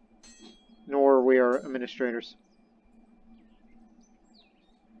I. Nor we are administrators.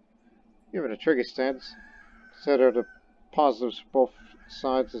 Given a tricky stance, consider the positives for both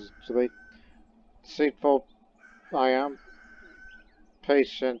sides as a debate. Deceitful, I am.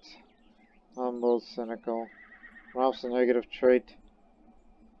 Patient, humble, cynical. Ralph's a negative trait.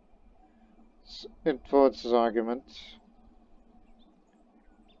 Influences argument.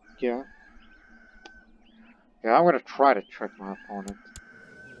 Yeah. Yeah, I'm gonna try to trick my opponent.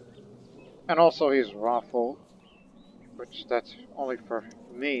 And also he's Raffle, which that's only for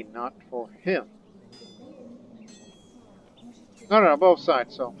me, not for him. No, both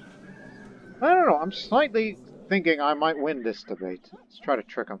sides, so. I don't know, I'm slightly thinking I might win this debate. Let's try to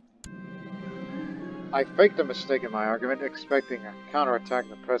trick him. I faked a mistake in my argument, expecting a counterattack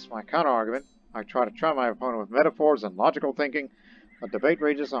to press my counter-argument. I try to trap my opponent with metaphors and logical thinking. The debate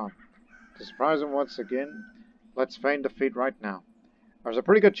rages on. To surprise him once again, let's feign defeat right now. There's a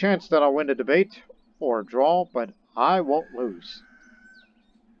pretty good chance that I'll win the debate, or a draw, but I won't lose.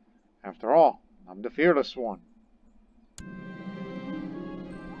 After all, I'm the fearless one.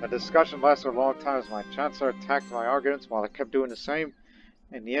 The discussion lasted a long time as my chancellor attacked my arguments while I kept doing the same.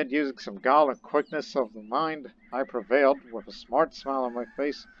 In the end, using some guile and quickness of the mind, I prevailed with a smart smile on my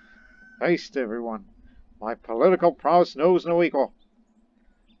face. Faced everyone. My political prowess knows no equal.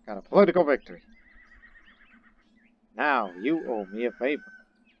 Got a political victory. Now, you owe me a favor.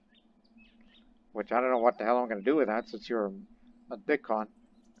 Which I don't know what the hell I'm going to do with that since you're a dickon.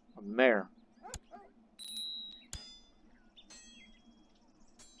 A mayor.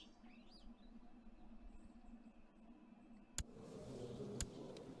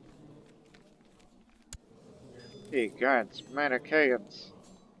 Ye gods, Manichaeans.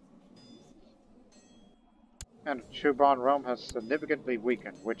 And Chuban Rome has significantly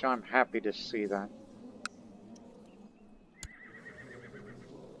weakened, which I'm happy to see that.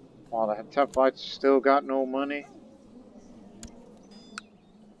 While the Templites still got no money.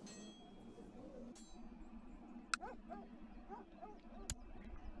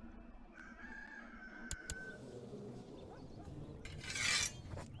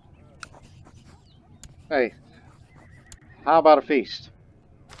 Hey, how about a feast?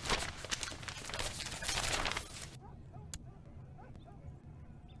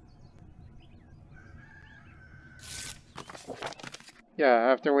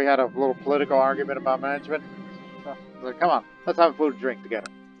 Yeah, after we had a little political argument about management. So, like, come on, let's have a food and drink together.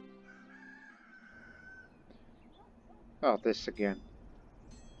 Oh, this again.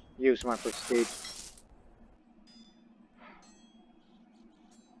 Use my prestige.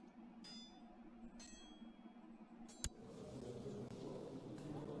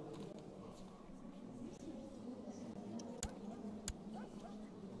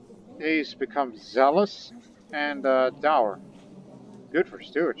 He's become zealous and dour. Good for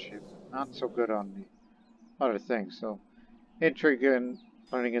stewardship. Not so good on the other things. So, intrigue and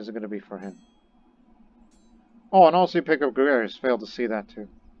learning isn't going to be for him. Oh, and also pick up Gregarious. Failed to see that too.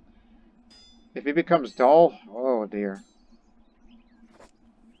 If he becomes dull, oh dear.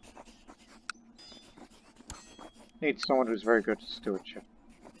 Needs someone who's very good at stewardship.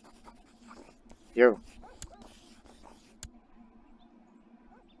 You.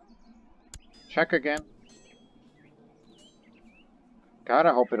 Check again. God,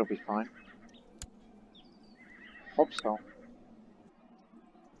 I hope it'll be fine. Hope so.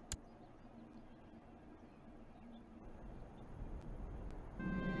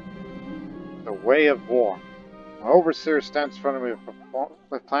 The way of war. My overseer stands in front of me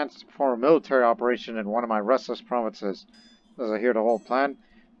with plans to perform a military operation in one of my restless provinces. As I hear the whole plan,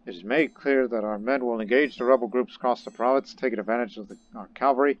 it is made clear that our men will engage the rebel groups across the province, taking advantage of our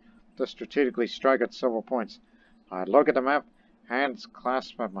cavalry to strategically strike at several points. I look at the map, hands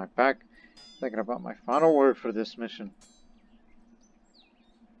clasped at my back, thinking about my final word for this mission.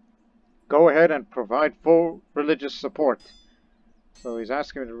 Go ahead and provide full religious support. So he's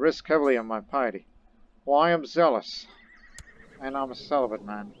asking me to risk heavily on my piety. Well, I am zealous, and I'm a celibate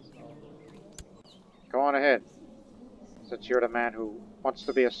man. Go on ahead, since you're the man who wants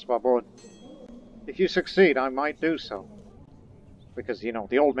to be a swabod. If you succeed, I might do so. Because, you know,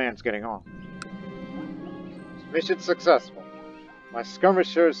 the old man's getting on. Mission successful. My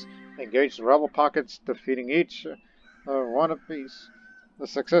skirmishers engaged the rebel pockets, defeating each one of these. The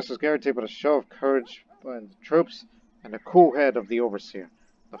success is guaranteed by a show of courage by the troops and the cool head of the overseer.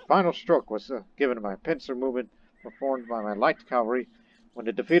 The final stroke was given by a pincer movement performed by my light cavalry. When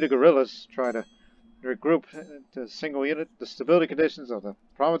the defeated guerrillas try to regroup into a single unit, the stability conditions of the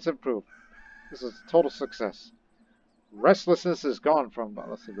province improve. This is a total success. Restlessness is gone from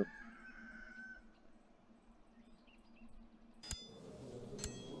Ssagdoms.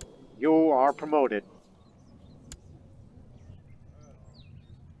 You are promoted.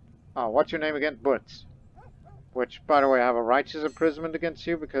 Oh, what's your name again? Butts. Which, by the way, I have a righteous imprisonment against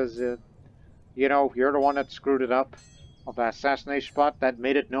you because, you know, you're the one that screwed it up of that assassination plot that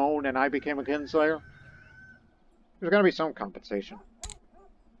made it known and I became a kinslayer. There's going to be some compensation.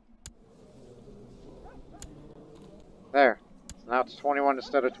 There. So now it's 21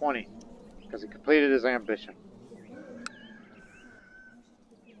 instead of 20 because he completed his ambition.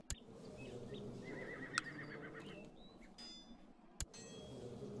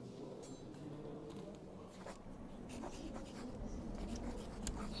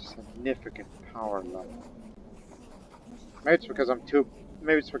 Significant power level. Maybe it's because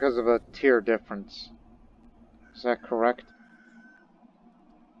maybe it's because of a tier difference. Is that correct?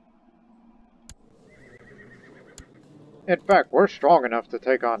 In fact, we're strong enough to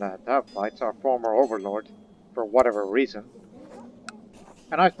take on Deathlights, our former overlord, for whatever reason.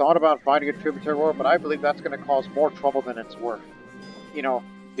 And I thought about fighting a tributary war, but I believe that's going to cause more trouble than it's worth. You know,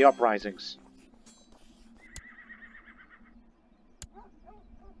 the uprisings.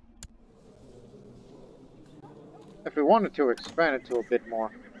 If we wanted to expand it to a bit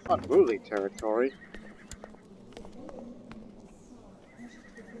more unruly territory.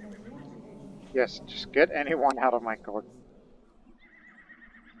 Yes, just get anyone out of my court.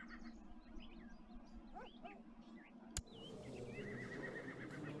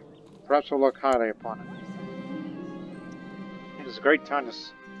 Perhaps we'll look highly upon it. It's great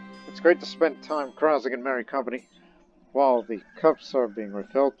to spend time carousing in merry company while the cups are being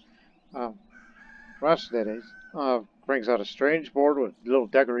refilled. Rashdedes brings out a strange board with little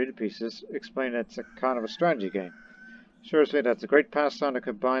decorated pieces, explaining it's a kind of a strategy game. Assures me that's a great pastime that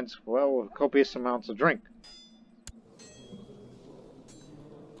combines well with copious amounts of drink.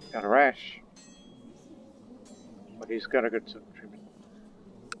 Got a rash, but he's got a good treatment.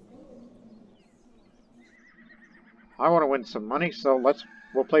 I want to win some money, so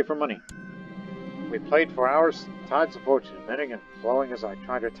we'll play for money. We played for hours, tides of fortune emitting and flowing as I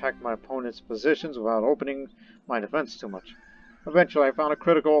tried to attack my opponent's positions without opening my defense too much. Eventually I found a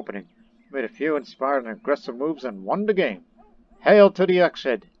critical opening, made a few inspired and aggressive moves, and won the game. Hail to the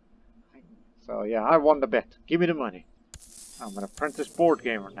Ekshid! So yeah, I won the bet. Give me the money. I'm an apprentice board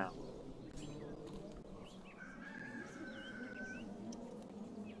gamer now.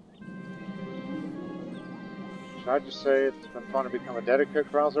 Should I just say it's been fun to become a dedicated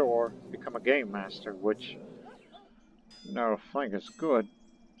browser or become a game master, which, no, I think is good.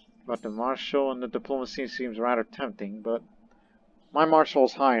 But the martial and the diplomacy seems rather tempting, but my martial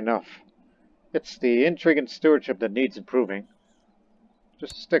is high enough. It's the intrigue and stewardship that needs improving.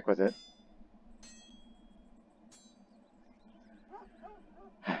 Just stick with it.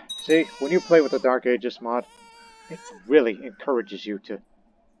 See, when you play with the Dark Ages mod, it really encourages you to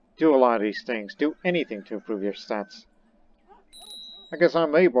do a lot of these things, do anything to improve your stats. I guess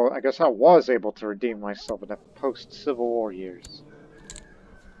I was able to redeem myself in the post-Civil War years.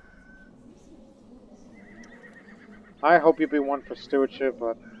 I hope you'll be one for stewardship,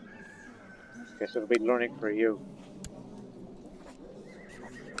 but I guess it'll be learning for you.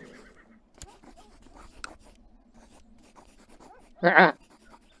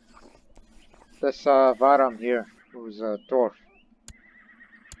 This Varam here, who's a dwarf,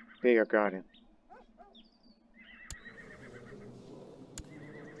 be your guardian.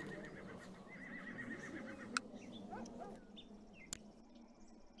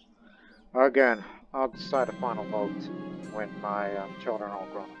 Again, I'll decide a final vote when my children are all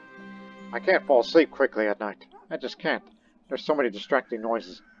grown up. I can't fall asleep quickly at night. I just can't. There's so many distracting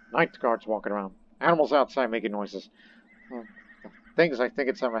noises. Night guards walking around. Animals outside making noises. Things I think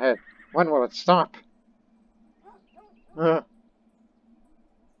inside my head. When will it stop?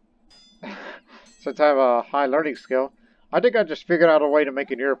 Since I have a high learning skill, I think I just figured out a way to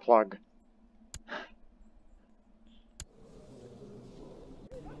make an earplug.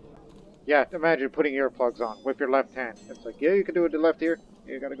 Yeah, imagine putting earplugs on with your left hand. It's like, yeah, you can do it with the left ear.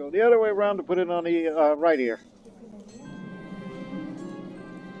 You gotta go the other way around to put it on the right ear.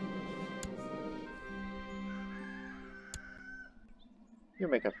 You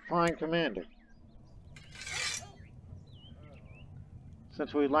make a fine commander.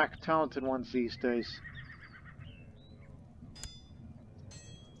 Since we lack talented ones these days.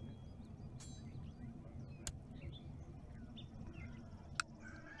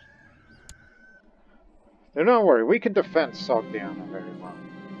 Do not worry, we can defend Sogdiana very well.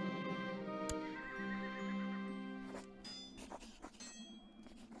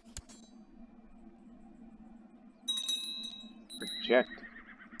 Reject.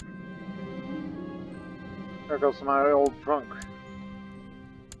 There goes my old trunk.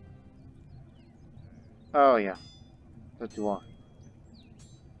 Oh yeah, that you are.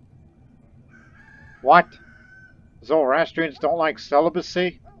 What? Zoroastrians don't like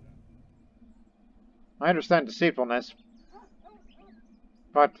celibacy? I understand deceitfulness,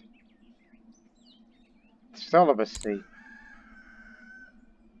 but celibacy.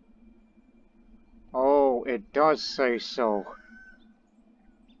 Oh, it does say so.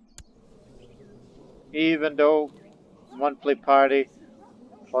 Even though monthly party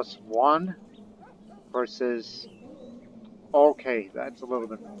 +1 versus... Okay, that's a little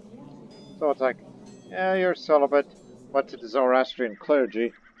bit... So it's like, yeah, you're celibate, but to the Zoroastrian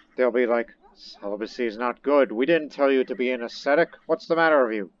clergy, they'll be like, celibacy is not good. We didn't tell you to be an ascetic. What's the matter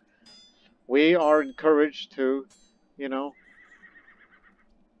with you? We are encouraged to, you know.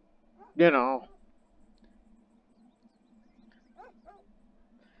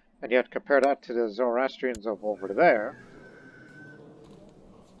 And yet compare that to the Zoroastrians of over there.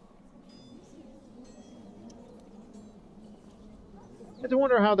 I do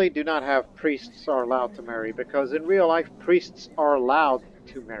wonder how they do not have priests are allowed to marry, because in real life priests are allowed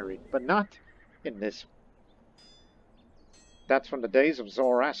to marry, but not in this. That's from the days of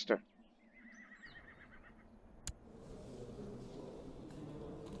Zoroaster.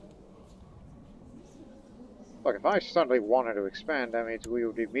 Look, if I suddenly wanted to expand, that means we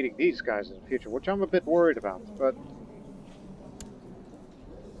would be meeting these guys in the future, which I'm a bit worried about, but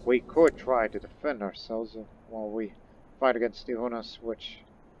we could try to defend ourselves while we fight against the Hunas, which...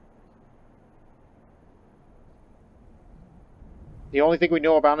 The only thing we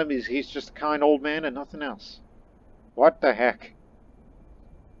know about him is he's just a kind old man and nothing else. What the heck?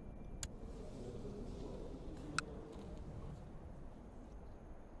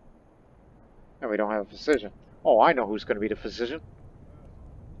 And we don't have a physician. Oh, I know who's going to be the physician.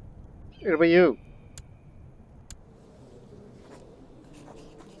 It'll be you.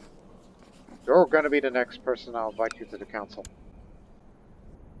 You're going to be the next person I'll invite you to the council.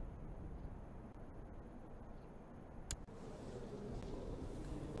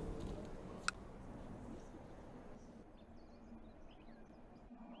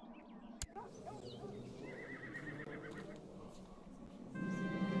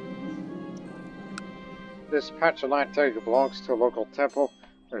 This patch of land technically belongs to a local temple.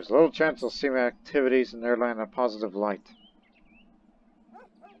 There's little chance they'll see my activities in their land in a positive light.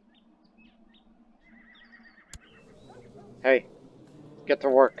 Hey, get to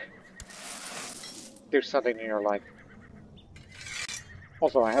work. Do something in your life.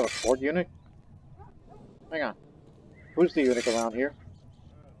 Also, I have a court eunuch. Hang on. Who's the eunuch around here?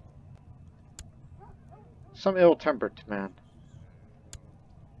 Some ill-tempered man.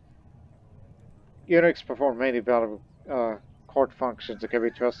 Eunuchs perform mainly valuable court functions that can be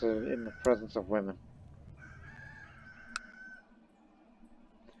trusted in the presence of women.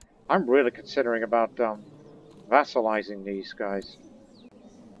 I'm really considering about vassalizing these guys.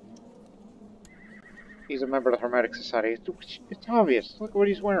 He's a member of the Hermetic Society. It's obvious. Look what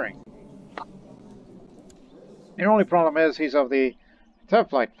he's wearing. The only problem is he's of the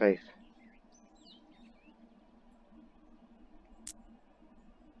Templite faith.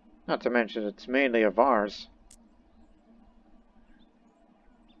 Not to mention it's mainly of ours.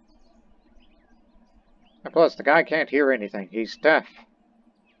 And plus, the guy can't hear anything. He's deaf.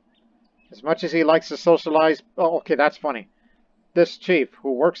 As much as he likes to socialize... Oh, okay, that's funny. This chief,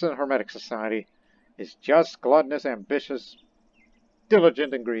 who works in the Hermetic Society, is just gluttonous, ambitious,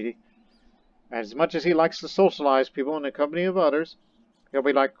 diligent, and greedy. As much as he likes to socialize people in the company of others, he'll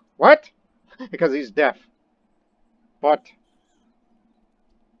be like, what? Because he's deaf. But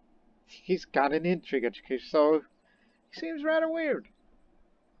he's got an intrigue education, so he seems rather weird.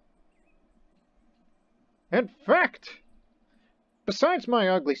 In fact, besides my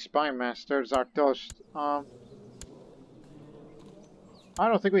ugly spy master, Ssagdoms, I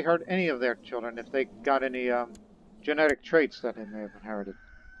don't think we heard any of their children if they got any genetic traits that they may have inherited.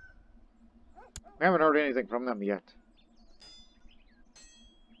 We haven't heard anything from them yet.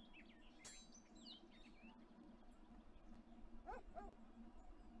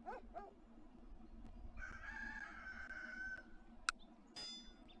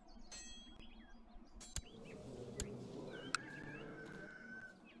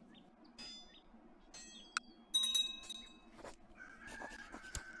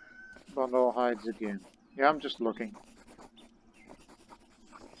 Bundle hides again. Yeah, I'm just looking.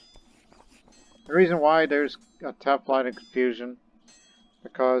 The reason why there's a tough light and confusion,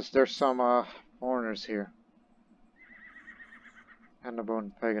 because there's some foreigners here. And the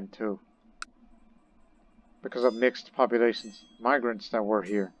Bone Pagan too. Because of mixed populations, migrants that were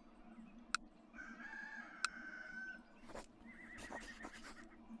here.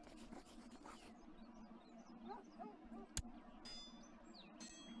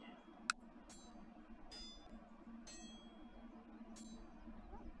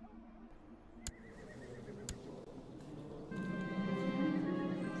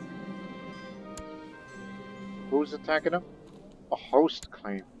 Who's attacking them? A host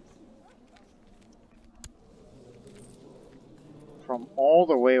claim. From all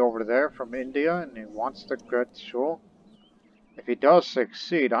the way over there from India, and he wants to get Shul. If he does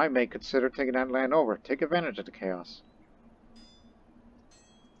succeed, I may consider taking that land over. Take advantage of the chaos.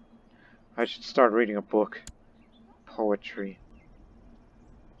 I should start reading a book. Poetry.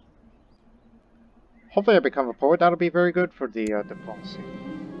 Hopefully I become a poet. That'll be very good for the diplomacy.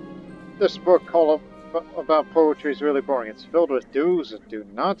 This book called about poetry is really boring. It's filled with do's and do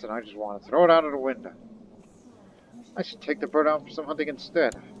nots, and I just want to throw it out of the window. I should take the bird out for some hunting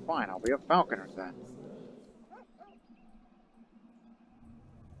instead. Fine, I'll be a falconer then.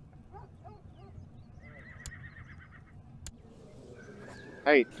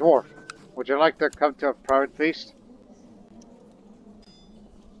 Hey, dwarf, would you like to come to a private feast?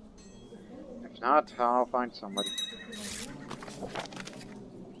 If not, I'll find somebody.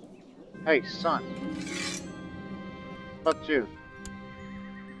 Hey, son. What about you?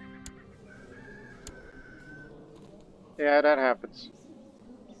 Yeah, that happens.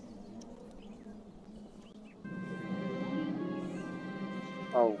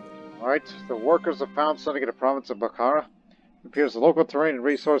 Oh, alright. The workers have found something in the province of Bukhara. It appears the local terrain and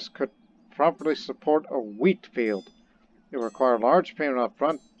resource could properly support a wheat field. It will require a large payment up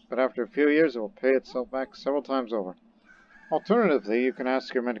front, but after a few years it will pay itself back several times over. Alternatively, you can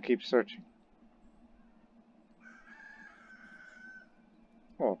ask your men to keep searching.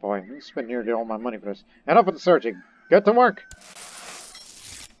 Oh boy, I spent nearly all my money for this. Enough with the searching. Get to work!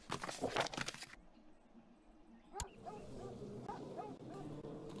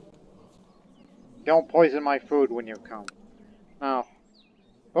 Don't poison my food when you come. Now,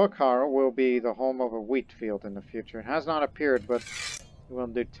 Bukhara will be the home of a wheat field in the future. It has not appeared, but it will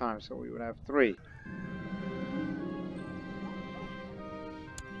in due time, so we would have 3.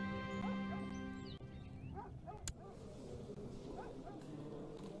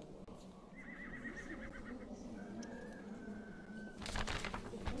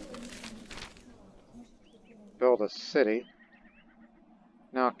 Build a city.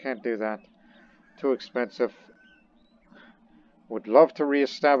 No, can't do that. Too expensive. Would love to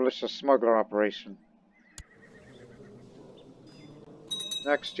re-establish a smuggler operation.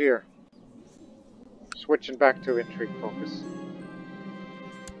 Next year. Switching back to intrigue focus.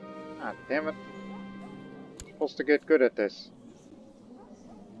 Ah, damn it. Supposed to get good at this.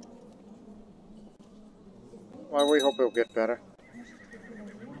 Well, we hope it'll get better.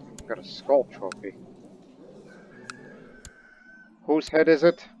 Got a skull trophy. Whose head is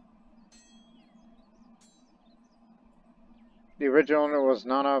it? The original owner was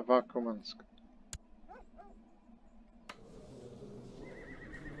Nana Vakumansk.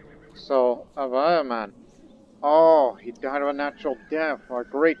 So, Avayaman. Oh, he died of a natural death. Our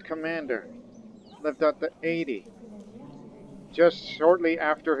great commander. Lived up to 80. Just shortly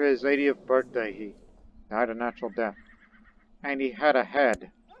after his 80th birthday, he died a natural death. And he had a head.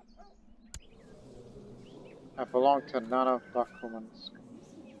 That belonged to Nana Vakumansk.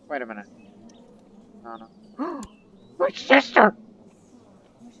 Wait a minute. Nana. My sister!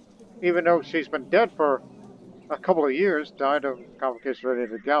 Even though she's been dead for a couple of years, died of complications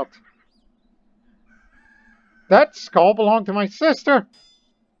related to gout. That skull belonged to my sister!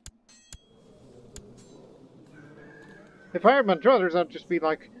 If I had my druthers, I'd just be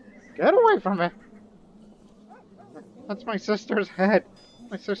like, get away from it! That's my sister's head.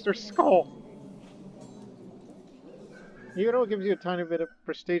 My sister's skull. You know, it gives you a tiny bit of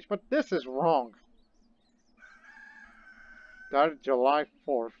prestige, but this is wrong. Died July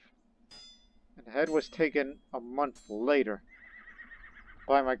 4th. And the head was taken a month later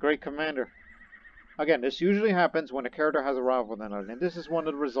by my great commander. Again, this usually happens when a character has a rival with another, and this is one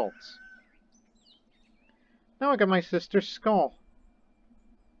of the results. Now I got my sister's skull.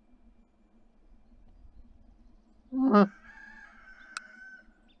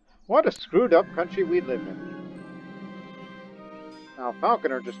 What a screwed up country we live in. Now,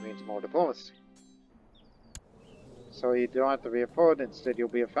 Falconer just means more diplomacy. So you don't have to be a poet, instead you'll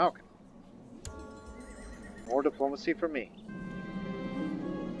be a falcon. More diplomacy for me.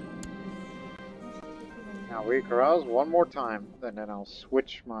 Now we carouse one more time, and then I'll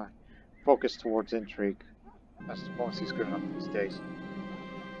switch my focus towards intrigue. As diplomacy's good enough these days.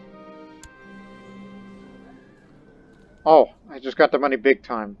 Oh, I just got the money big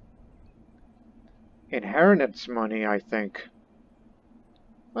time. Inheritance money, I think.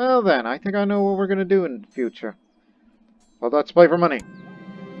 Well then, I think I know what we're gonna do in the future. Well, let's play for money.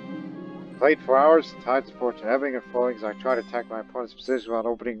 Played for hours, tides of fortune ebbing and flowing as I tried to attack my opponent's position without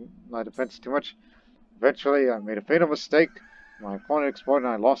opening my defense too much. Eventually, I made a fatal mistake. My opponent exploded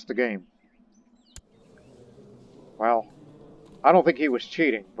and I lost the game. Well, I don't think he was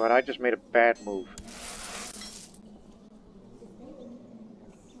cheating, but I just made a bad move.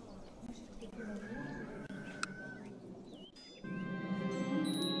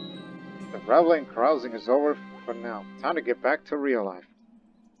 The reveling and carousing is over for now. Time to get back to real life.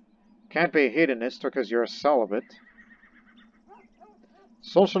 Can't be a hedonist because you're a celibate.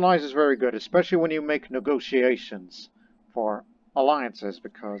 Socialize is very good, especially when you make negotiations for alliances,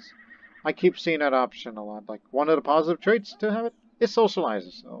 because I keep seeing that option a lot. Like, one of the positive traits to have it is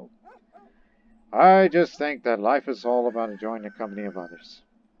socializes. So I just think that life is all about enjoying the company of others.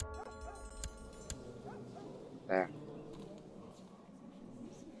 There.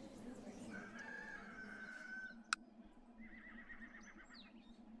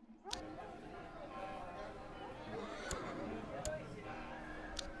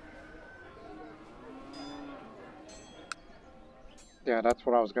 Yeah, that's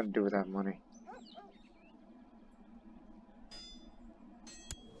what I was going to do with that money.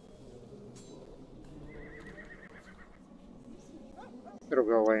 It'll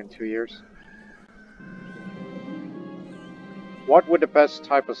go away in 2 years. What would the best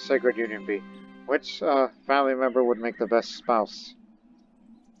type of sacred union be? Which family member would make the best spouse?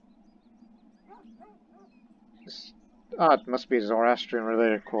 It must be a Zoroastrian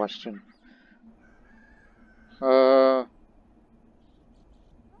related question.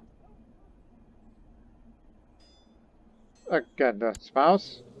 Again, the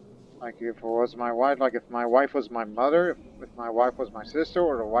spouse? Like if it was my wife, like if my wife was my mother, if my wife was my sister,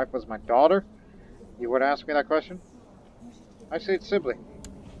 or the wife was my daughter, you would ask me that question? I say it's sibling.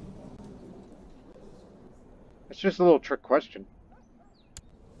 It's just a little trick question.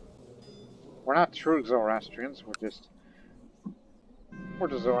 We're not true Zoroastrians, we're just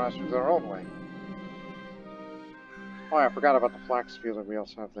Zoroastrians our own way. Oh yeah, I forgot about the flax field that we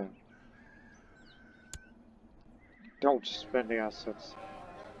also have there. Don't spend the assets.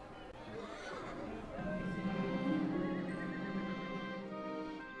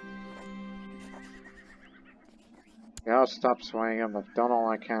 Yeah, I'll stop swaying him. I've done all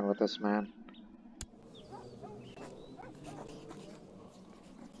I can with this man.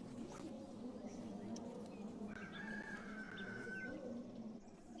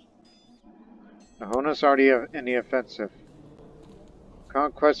 The Hunas are in the offensive.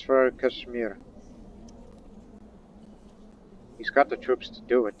 Conquest for Kashmir. He's got the troops to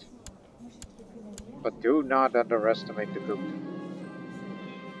do it. But do not underestimate the Gupta.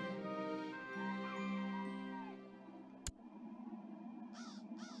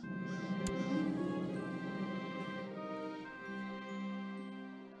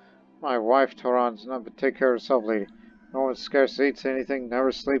 My wife, Toran's not but take care of herself, lady. No one scarcely eats anything,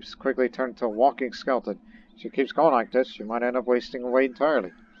 never sleeps, quickly turned to a walking skeleton. If she keeps going like this, she might end up wasting away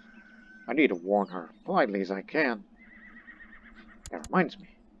entirely. I need to warn her, politely as I can. That reminds me.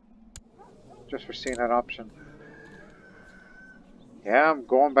 Just foreseeing that option. Yeah, I'm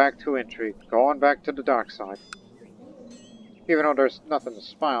going back to intrigue, going back to the dark side. Even though there's nothing to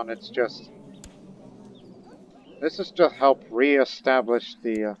spy on, it's just... This is just help re-establish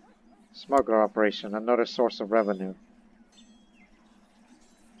the smuggler operation, another source of revenue.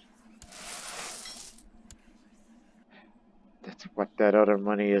 That's what that other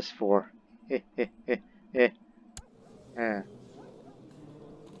money is for. Yeah.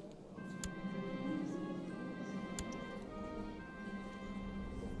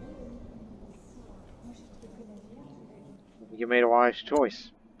 You made a wise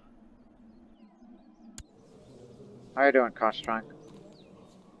choice. How you doing, Kostrang?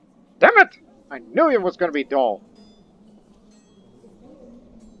 Damn it! I knew it was going to be dull.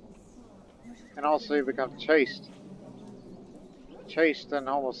 And also you become chaste. Chaste and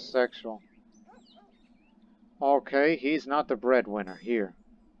homosexual. Okay, he's not the breadwinner here.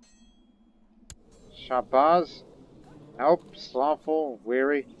 Shabazz? Nope, slothful,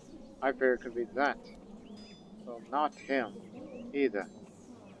 weary. I fear it could be that. So not him, either.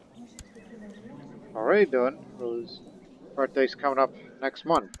 Fereedun, whose birthday's coming up next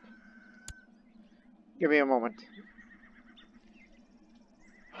month. Give me a moment.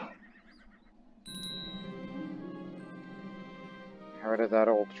 Heard of that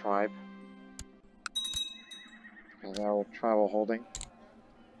old tribe. That old tribal holding.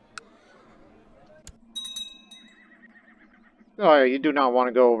 Oh yeah, you do not want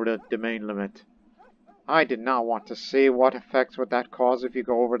to go over the domain limit. I did not want to see what effects would that cause if you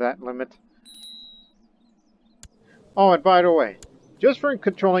go over that limit. Oh, and by the way, just for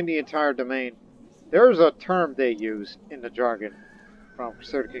controlling the entire domain, there's a term they use in the jargon from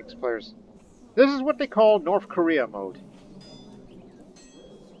Crusader Kings players. This is what they call North Korea mode.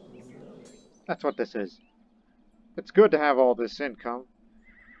 That's what this is. It's good to have all this income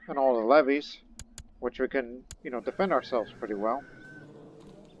and all the levies, which we can, defend ourselves pretty well.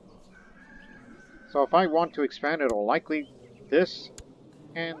 So if I want to expand, it'll likely this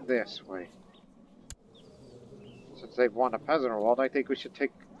and this way. Since they've won a peasant revolt, I think we should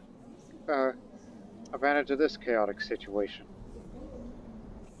take advantage of this chaotic situation.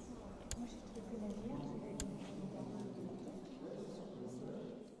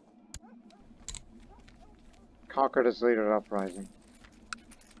 Conquer this later uprising.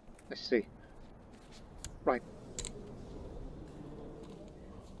 Let's see. Right.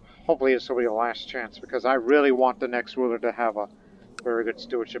 Hopefully this will be the last chance, because I really want the next ruler to have a very good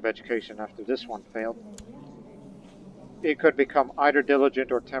stewardship education after this one failed. He could become either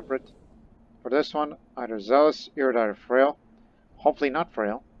diligent or temperate. For this one, either zealous, erudite, or frail. Hopefully not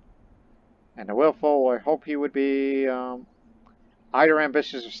frail. And the willful, I hope he would be either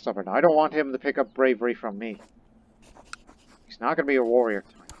ambitious or stubborn. I don't want him to pick up bravery from me. He's not going to be a warrior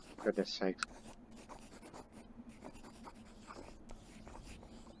type, for goodness sakes.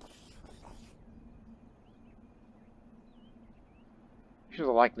 Here's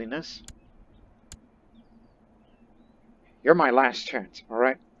the likeliness. You're my last chance,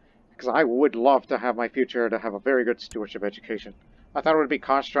 alright? Because I would love to have my future to have a very good stewardship education. I thought it would be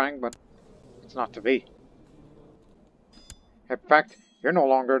Kostrang, but it's not to be. In fact, you're no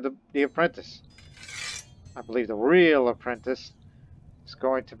longer the apprentice. I believe the real apprentice is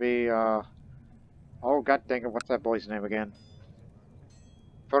going to be, oh god dang it, what's that boy's name again?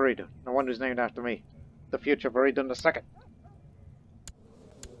 Fereedun, the one who's named after me. The future Fereedun II.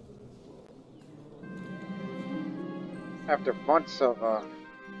 After months of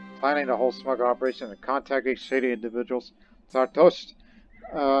planning the whole smuggler operation and contacting shady individuals, Zartosht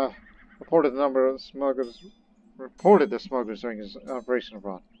reported the smugglers during his operation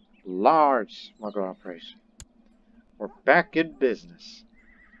abroad. Large smuggler operation. We're back in business.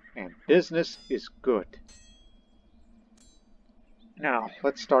 And business is good. Now,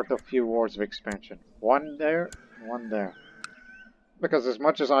 let's start a few wars of expansion. One there, one there. Because as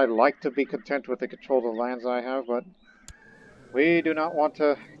much as I like to be content with the control of the lands I have, but we do not want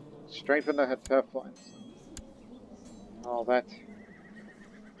to strengthen the Hetef lines. All that.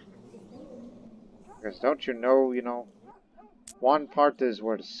 Because don't you know, one part is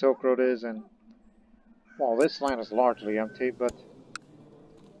where the Silk Road is, and, well, this land is largely empty, but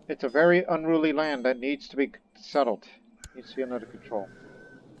it's a very unruly land that needs to be settled. Needs to be under control.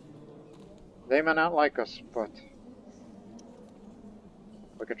 They may not like us, but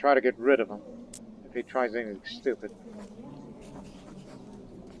we could try to get rid of him if he tries anything stupid.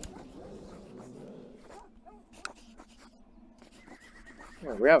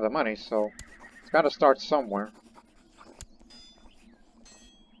 Yeah, we have the money, so it's got to start somewhere.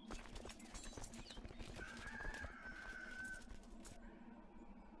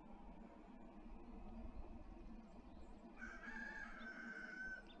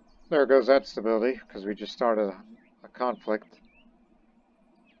 There goes that stability, because we just started a conflict.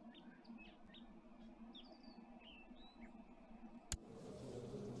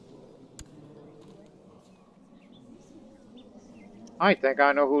 I think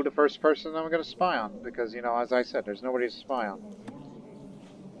I know who the first person I'm going to spy on, because, you know, as I said, there's nobody to spy on.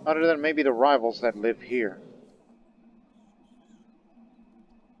 Other than maybe the rivals that live here.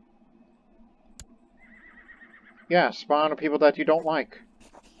 Yeah, spy on the people that you don't like.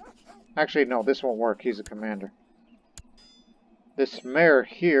 Actually, no, this won't work. He's a commander. This mayor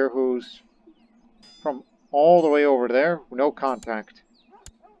here, who's from all the way over there, no contact.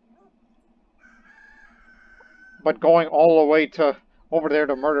 But going all the way to over there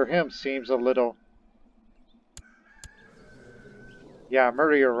to murder him seems a little... Yeah,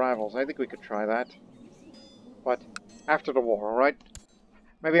 murder your rivals. I think we could try that. But after the war, alright?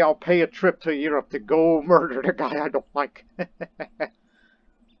 Maybe I'll pay a trip to Europe to go murder the guy I don't like.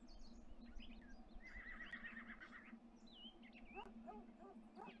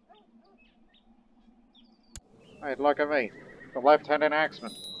 Alright, look at me. The Lieutenant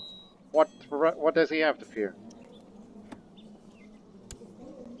Axeman. What does he have to fear?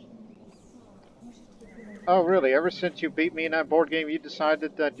 Oh, really? Ever since you beat me in that board game, you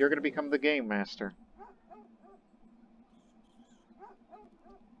decided that you're going to become the game master.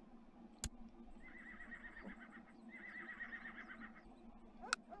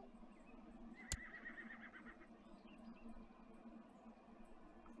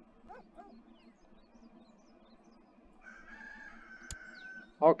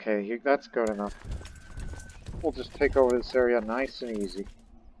 Okay, that's good enough. We'll just take over this area nice and easy.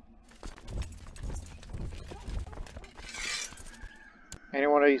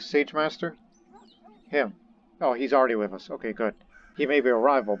 Anyone a Siege Master? Him. Oh, he's already with us. Okay, good. He may be a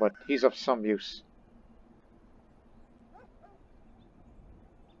rival, but he's of some use.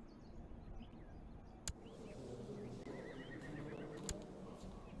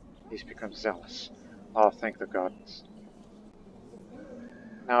 He's become zealous. Oh, thank the gods.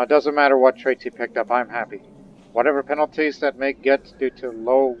 Now, it doesn't matter what traits he picked up, I'm happy. Whatever penalties that may get due to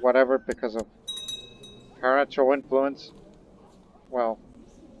low whatever because of parental influence, well,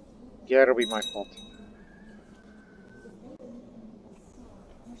 yeah, it'll be my fault.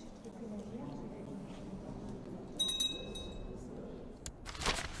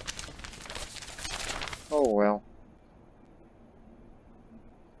 Oh well.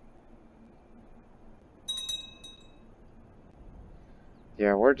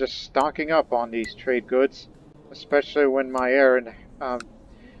 Yeah, we're just stocking up on these trade goods, especially when my heir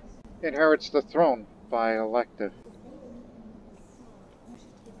inherits the throne by elective.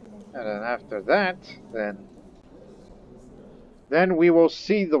 And then after that, then we will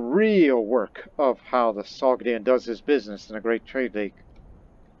see the real work of how the Sogdian does his business in a great trade league.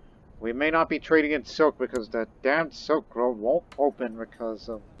 We may not be trading in silk because that damned Silk Road won't open because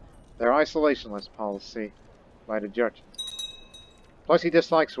of their isolationist policy by the judge. Plus he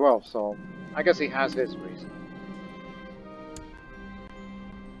dislikes wealth, so I guess he has his reason.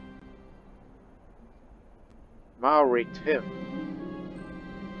 Maori Tim.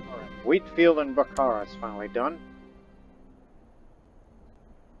 Alright, Wheatfield and Bakara is finally done.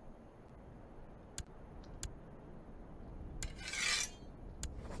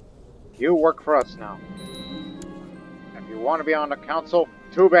 You work for us now. If you want to be on the council,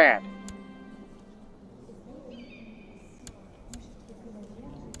 too bad.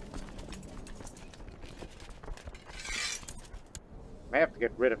 May have to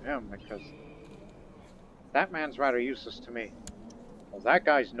get rid of him because that man's rather useless to me. Well, that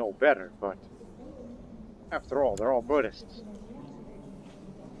guy's no better, but after all, they're all Buddhists.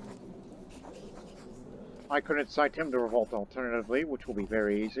 I could incite him to revolt alternatively, which will be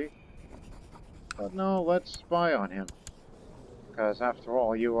very easy. But no, let's spy on him. Because after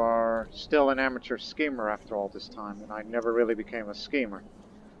all, you are still an amateur schemer after all this time, and I never really became a schemer.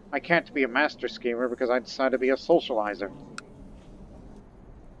 I can't be a master schemer because I decided to be a socializer.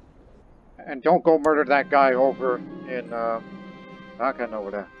 And don't go murder that guy over in, Hakan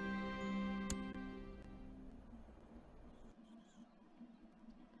over there.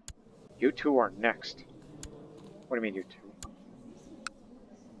 You two are next. What do you mean, you two?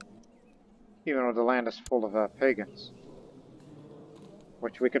 Even though the land is full of pagans.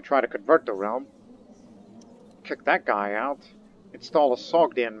 Which we could try to convert the realm. Kick that guy out. Install a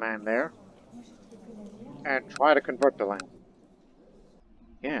Sogdian man there. And try to convert the land.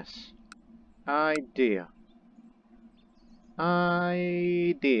 Yes. Idea.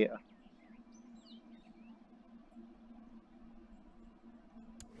 Idea.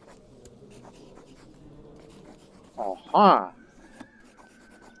 Aha!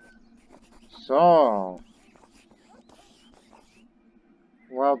 So...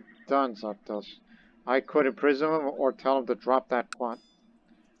 Well done, Ssagdoms. I could imprison him or tell him to drop that plot.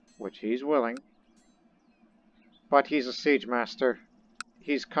 Which he's willing. But he's a siege master.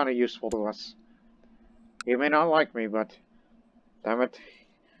 He's kind of useful to us. He may not like me, but... Damn it.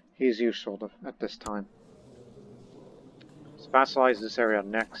 He's useful at this time. Let's vassalize this area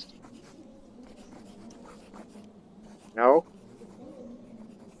next. No?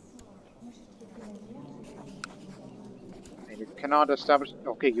 And you cannot establish...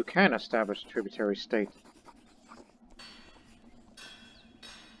 Okay, you can establish a tributary state.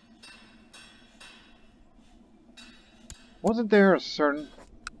 Wasn't there a certain...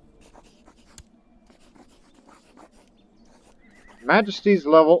 Majesty's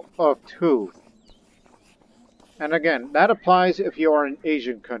level of 2. And again, that applies if you are an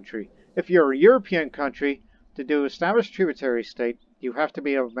Asian country. If you're a European country, to do established tributary state, you have to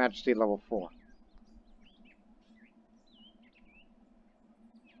be of Majesty level 4.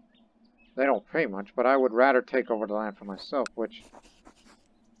 They don't pay much, but I would rather take over the land for myself, which,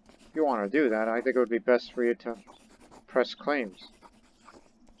 if you want to do that, I think it would be best for you to press claims.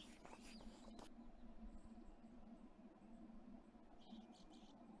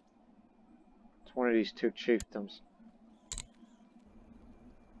 It's one of these two chiefdoms.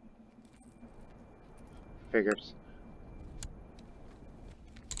 Figures.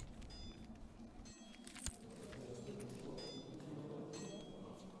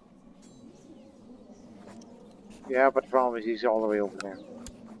 Yeah, but the problem is he's all the way over there.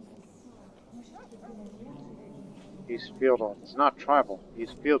 He's feudal. It's not tribal.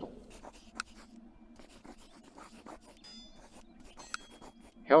 He's feudal.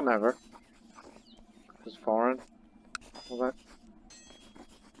 He'll never. Because foreign. All that.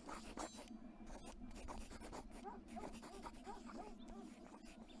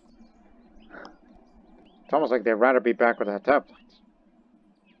 It's almost like they'd rather be back with that tablets.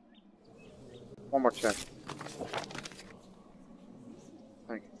 One more check.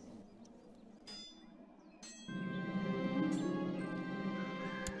 Thank you.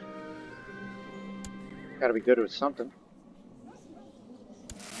 Gotta be good with something.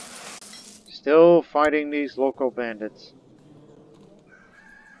 Still fighting these local bandits.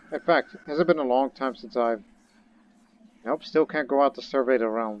 In fact, has it been a long time since I've... Nope, still can't go out to survey the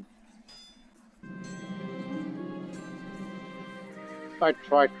realm. I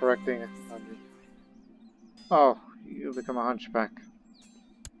tried correcting it. Oh, you become a hunchback.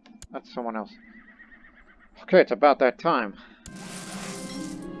 That's someone else. Okay, it's about that time.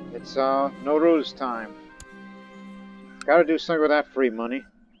 It's Nowruz time. Gotta do something with that free money,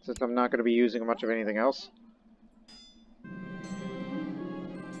 since I'm not gonna be using much of anything else.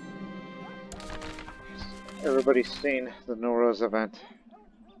 Everybody's seen the Nowruz event.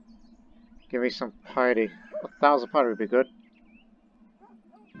 Give me some piety. 1,000 piety would be good.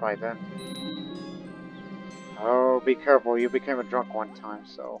 By then. Oh, be careful. You became a drunk one time,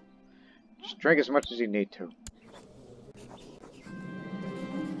 so... Just drink as much as you need to.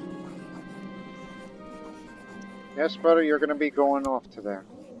 Yes, brother, you're gonna be going off to there.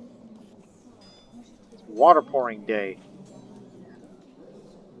 It's water pouring day.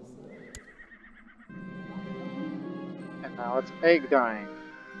 And now it's egg dyeing.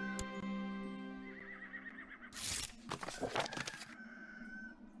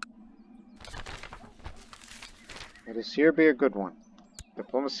 May this year be a good one.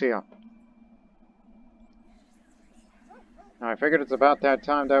 Diplomacy up. Now I figured it's about that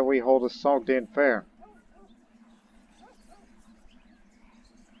time that we hold a Sogdian fair.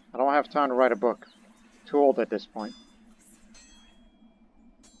 I don't have time to write a book. Too old at this point.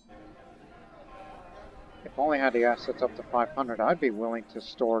 If I only had the assets up to 500, I'd be willing to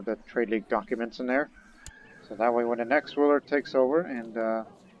store the Trade League documents in there. So that way when the next ruler takes over and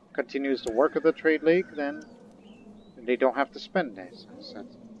continues the work of the Trade League, then they don't have to spend days.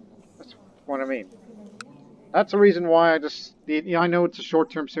 That's what I mean. That's the reason why I know it's a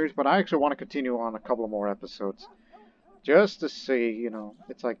short-term series, but I actually want to continue on a couple more episodes. Just to see,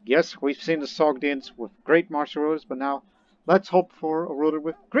 it's like, yes, we've seen the Sogdians with great martial rulers, but now let's hope for a ruler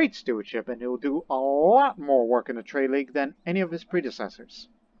with great stewardship, and he'll do a lot more work in the Trade League than any of his predecessors.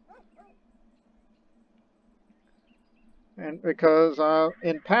 And because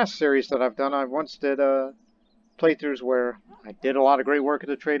in past series that I've done, I once did playthroughs where I did a lot of great work in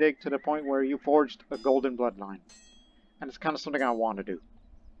the Trade League to the point where you forged a golden bloodline. And it's kind of something I want to do.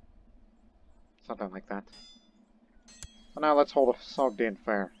 Something like that. So now let's hold a Sogdian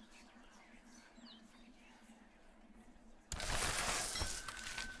fair.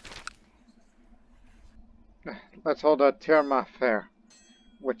 Let's hold a Terma fair,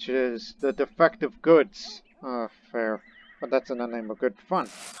 which is the defective goods fair, but that's in the name of good fun.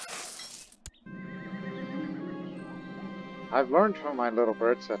 I've learned from my little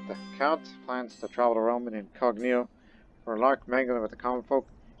birds that the Count plans to travel to Rome in incognito for a lark mangling with the common folk.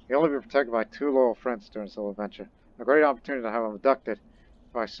 He'll only be protected by 2 loyal friends during this little adventure. A great opportunity to have him abducted,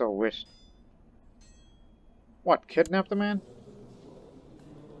 if I so wished. What, kidnap the man?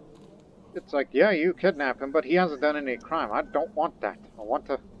 It's like, yeah, you kidnap him, but he hasn't done any crime. I don't want that. I want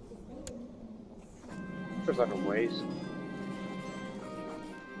to... There's other ways.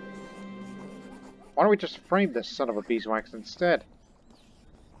 Why don't we just frame this son of a beeswax instead?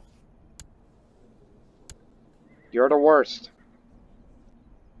 You're the worst.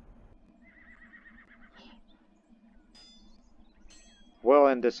 We'll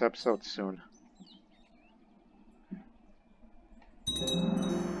end this episode soon.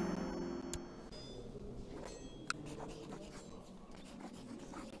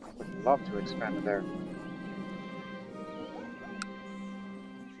 Would love to expand it there.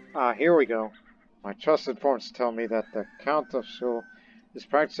 Here we go. My trusted informants tell me that the Count of Shul is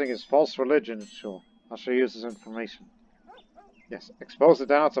practicing his false religion in Shul. I shall use this information. Yes, expose the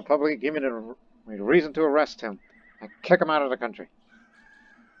doubts of publicly, give me a reason to arrest him, and kick him out of the country.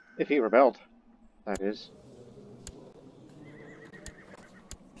 If he rebelled, that is.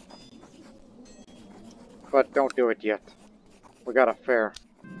 But don't do it yet. We got a fair.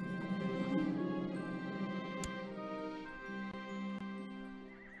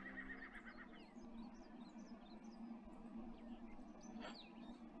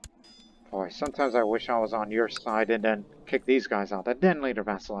 Boy, sometimes I wish I was on your side and then kick these guys out, and then later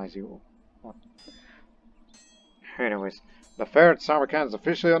vassalize you. Anyways, the fair at Samarkand is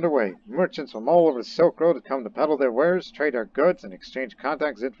officially underway. Merchants from all over the Silk Road have come to peddle their wares, trade their goods, and exchange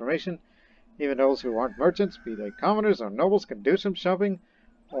contacts and information. Even those who aren't merchants, be they commoners or nobles, can do some shopping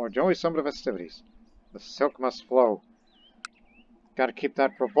or enjoy some of the festivities. The silk must flow. Gotta keep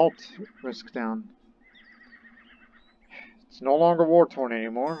that revolt risk down. It's no longer war-torn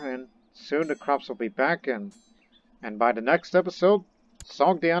anymore, and soon the crops will be back, and by the next episode,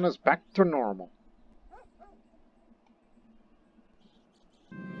 Sogdiana's back to normal.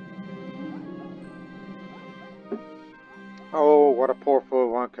 Oh, what a poor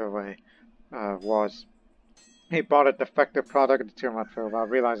fool Wonkaway was. He bought a defective product at the Tiamat Fair without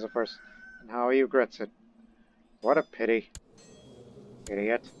realizing it first, and how he regrets it. What a pity.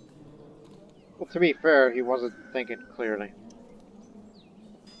 Idiot. Well, to be fair, he wasn't thinking clearly.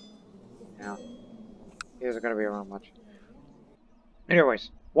 Yeah. He isn't going to be around much.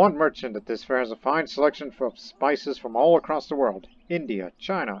 Anyways, one merchant at this fair has a fine selection of spices from all across the world. India,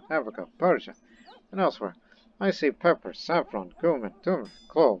 China, Africa, Persia, and elsewhere. I see pepper, saffron, cumin, turmeric,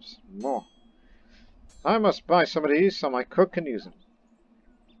 cloves, and more. I must buy some of these so my cook can use them.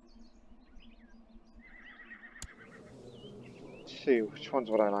 Let's see, which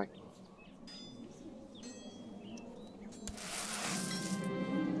ones would I like?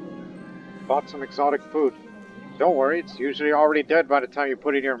 Bought some exotic food. Don't worry, it's usually already dead by the time you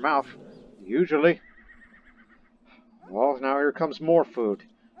put it in your mouth. Usually. Well, now here comes more food.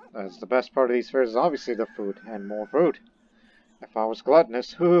 That's the best part of these fairs is obviously the food, and more food. If I was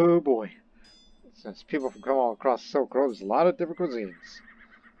gluttonous, oh boy. Since people from come all across Silk Road, there's a lot of different cuisines.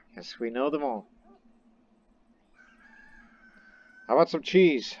 Yes, we know them all. How about some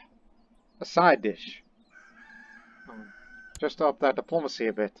cheese? A side dish. Just to up that diplomacy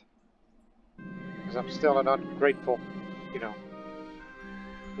a bit. Because I'm still an ungrateful,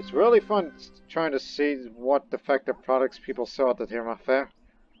 It's really fun trying to see what defective products people sell at the Tirma Fair.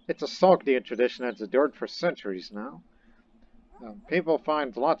 It's a Sogdian tradition that's endured for centuries now. People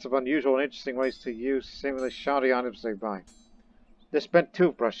find lots of unusual and interesting ways to use seemingly shoddy items they buy. This bent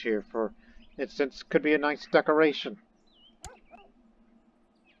toothbrush here, for instance, could be a nice decoration.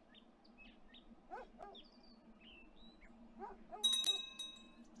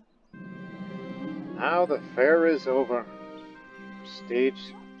 Now the fair is over.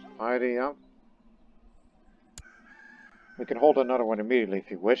 Prestige, piety up. We can hold another one immediately if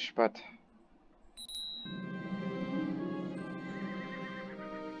you wish, but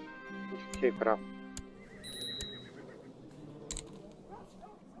we should keep it up.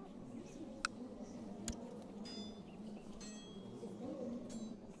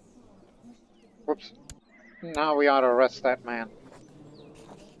 Whoops. Now we ought to arrest that man.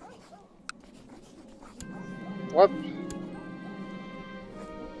 What?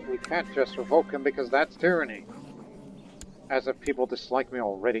 We can't just revoke him because that's tyranny. As if people dislike me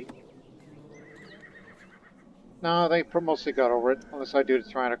already. No, they mostly got over it. Unless I do the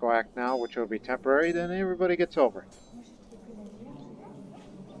tyrannical act now, which will be temporary, then everybody gets over it.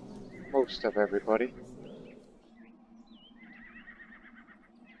 Most of everybody.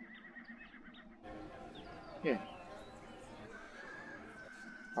 Yeah.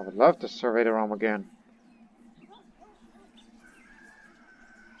 I would love to survey the realm again.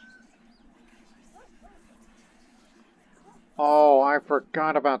 Oh, I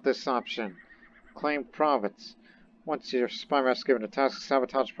forgot about this option. Claim province. Once your spy master is given a task to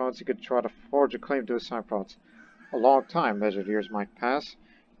sabotage province, you could try to forge a claim to assign province. A long time, measured years might pass,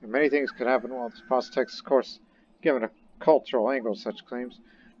 and many things could happen while this process takes its course, given a cultural angle of such claims.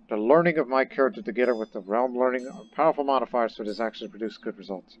 The learning of my character together with the realm learning are powerful modifiers for this action to produce good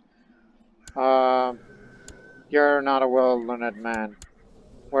results. You're not a well-learned man,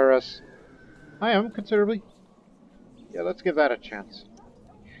 whereas I am considerably. Yeah, let's give that a chance.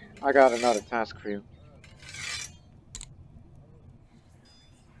 I got another task for you.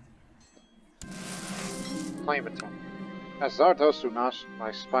 Claim attempt. As Xanate of Sogdiana,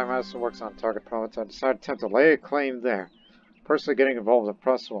 my spy master works on target province, I decided to attempt to lay a claim there. Personally getting involved in the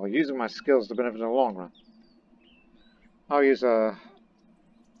process while using my skills to benefit in the long run. I'll use a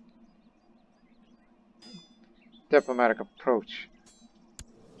diplomatic approach.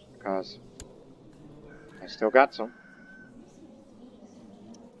 Because I still got some.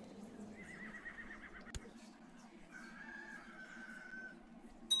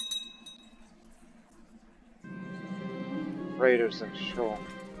 Raiders and shore.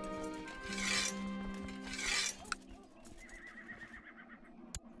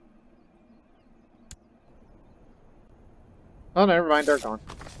 Oh, never mind, they're gone.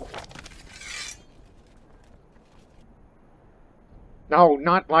 No,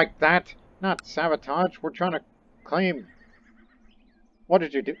 not like that. Not sabotage. We're trying to claim. What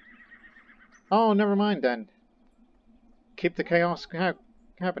did you do? Oh, never mind then. Keep the chaos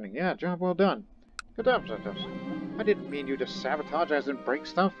happening. Yeah, job well done. Good job, Ssagdoms. I didn't mean you to sabotage as in break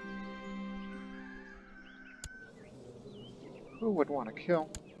stuff. Who would want to kill?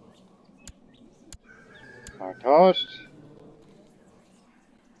 Toast.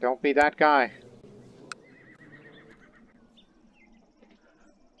 Don't be that guy.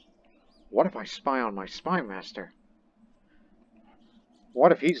 What if I spy on my spy master?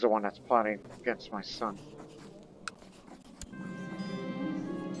 What if he's the one that's plotting against my son?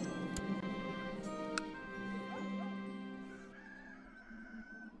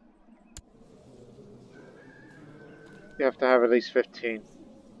 You have to have at least 15.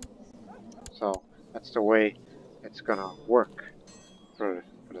 So, that's the way it's gonna work for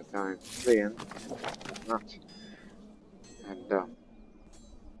the time being. Not. And,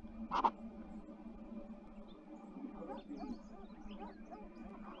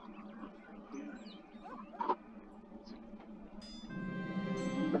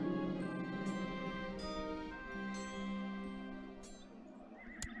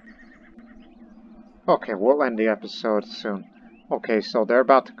 okay, we'll end the episode soon. Okay, so they're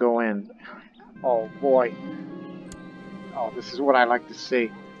about to go in. Oh boy. Oh, this is what I like to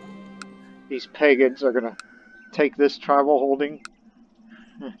see. These pagans are gonna take this tribal holding.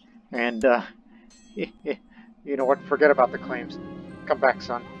 And, you know what? Forget about the claims. Come back,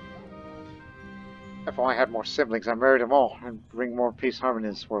 son. If I had more siblings, I married them all and bring more peace and harmony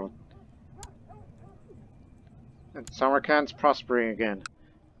in this world. And Samarkand's prospering again,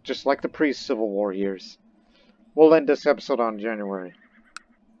 just like the pre-Civil War years. We'll end this episode on January.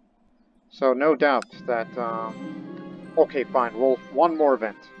 So no doubt that, okay, fine, well, one more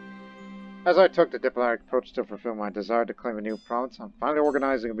event. As I took the diplomatic approach to fulfill my desire to claim a new province, I'm finally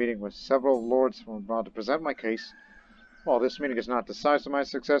organizing a meeting with several lords from abroad to present my case. While this meeting is not decisive of my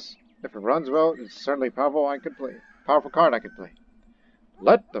success, if it runs well, it's certainly a powerful card I can play.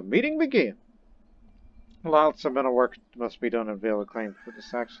 Let the meeting begin. Lots of mental work must be done to avail a claim for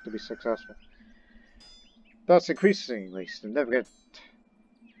this action to be successful. Thus, increasingly significant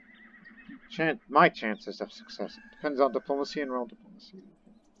my chances of success. It depends on diplomacy and realm diplomacy.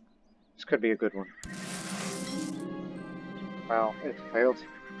 This could be a good one. Well, it failed.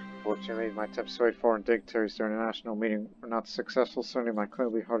 Fortunately, my attempts to wait foreign dignitaries during a national meeting were not successful. Certainly my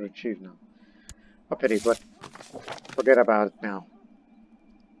claim will be hard to achieve now. A pity, but forget about it now.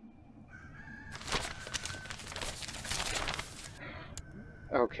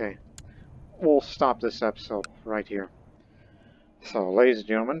 Okay, we'll stop this episode right here. So, ladies and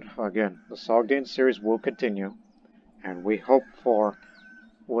gentlemen, again, the Sogdian series will continue, and we hope for,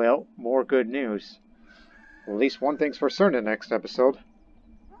 well, more good news. At least one thing's for certain in the next episode.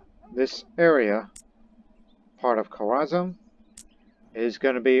 This area, part of Khorazm, is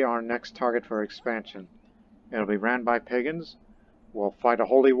going to be our next target for expansion. It'll be ran by pagans. We'll fight a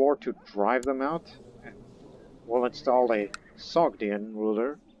holy war to drive them out. And we'll install a Sogdian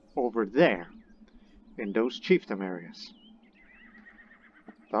ruler over there, in those chiefdom areas.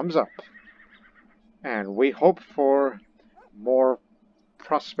 Thumbs up. And we hope for more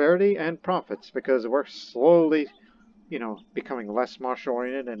prosperity and profits, because we're slowly, becoming less martial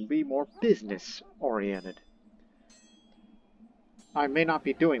oriented and be more business oriented. I may not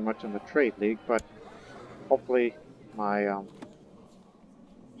be doing much in the trade league, but hopefully my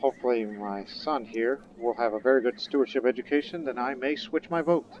son here will have a very good stewardship education, then I may switch my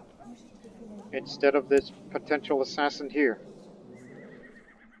vote instead of this potential assassin here.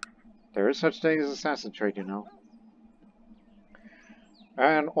 There is such thing as assassin trade, you know.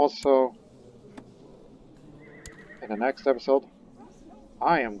 And also, in the next episode,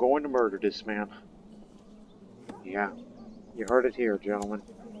 I am going to murder this man. Yeah, you heard it here, gentlemen.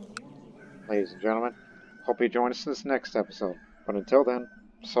 Ladies and gentlemen, hope you join us in this next episode. But until then,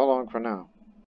 so long for now.